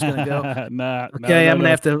Benny's going to go. Okay, I'm going to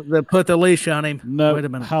have to put the leash on him. No, wait a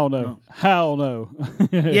minute. Hell no. Hell no.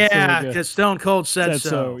 Yeah, because Stone Cold said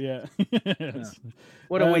so. Yeah.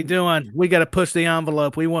 What are we doing? We got to push the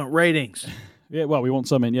envelope. We want ratings. Yeah, well, we want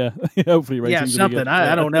something, yeah. Hopefully ratings. Yeah, something.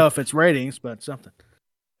 I don't know if it's ratings, but something.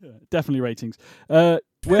 Yeah, definitely ratings.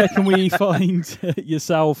 Where can we find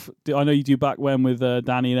yourself? I know you do Back When with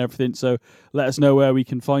Danny and everything, so let us know where we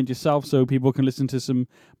can find yourself so people can listen to some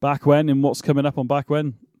Back When and what's coming up on Back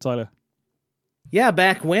When, Tyler. Yeah,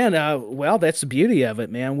 Back When. Well, that's the beauty of it,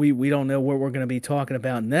 man. We don't know what we're going to be talking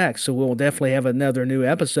about next, so we'll definitely have another new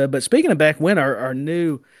episode. But speaking of Back When, our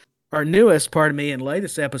newest, and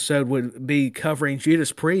latest episode would be covering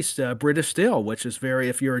Judas Priest, British Steel, which is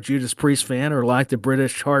if you're a Judas Priest fan or like the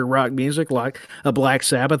British hard rock music, like a Black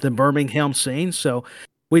Sabbath and Birmingham scene. So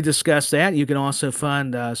we discussed that. You can also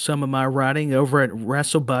find some of my writing over at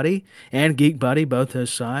Wrestle Buddy and Geek Buddy, both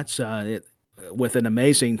those sites, with an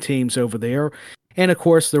amazing teams over there. And, of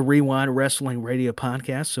course, the Rewind Wrestling Radio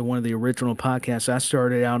podcast. So one of the original podcasts I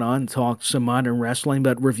started out on, talks some modern wrestling,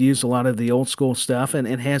 but reviews a lot of the old school stuff and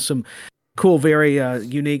has some cool, very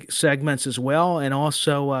unique segments as well. And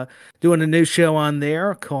also doing a new show on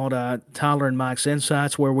there called Tyler and Mike's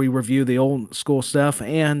Insights, where we review the old school stuff.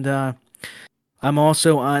 And I'm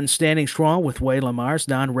also on Standing Strong with Waylon Myers,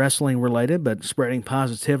 non-wrestling related, but spreading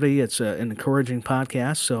positivity. It's an encouraging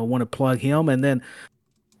podcast, so I want to plug him,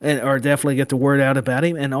 or definitely get the word out about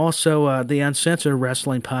him. And also the Uncensored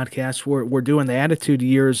Wrestling podcast. We're doing the Attitude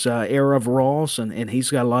Years era of Raws, and he's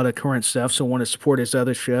got a lot of current stuff, so I want to support his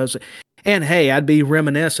other shows. And hey, I'd be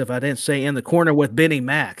remiss if I didn't say In the Corner with Benny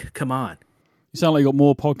Mac. Come on. You sound like you got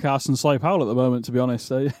more podcasts than Sly Powell at the moment, to be honest.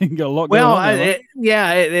 You got a lot going on.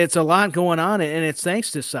 It's a lot going on, and it's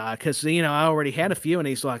thanks to Sly, because, I already had a few, and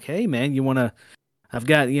he's like, hey, man, you want to, I've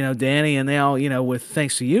got, Danny, and now, with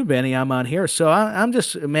thanks to you, Benny, I'm on here. So I'm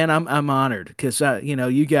just, man, I'm honored, because,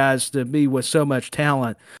 you guys, to be with so much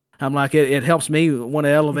talent, I'm like, it helps me want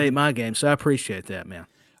to elevate my game, so I appreciate that, man.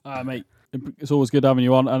 Mate, it's always good having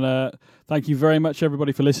you on, and thank you very much,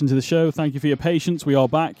 everybody, for listening to the show. Thank you for your patience. We are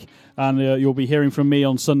back, and you'll be hearing from me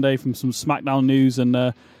on Sunday from some Smackdown news,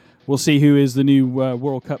 and we'll see who is the new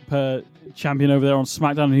World Cup champion over there on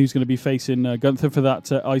Smackdown, and who's going to be facing Gunther for that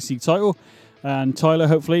IC title. And Tyler,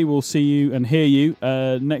 hopefully we'll see you and hear you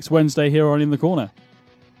next Wednesday here on In the Corner.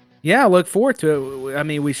 Yeah, I look forward to it. I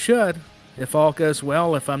mean, we should, if all goes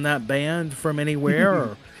well, if I'm not banned from anywhere,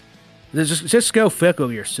 or just go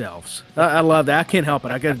fickle yourselves. I love that. I can't help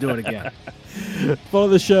it. I got to do it again. Follow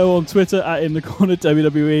the show on Twitter at In the Corner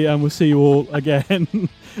WWE, and we'll see you all again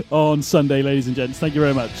on Sunday, ladies and gents. Thank you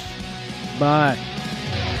very much. Bye.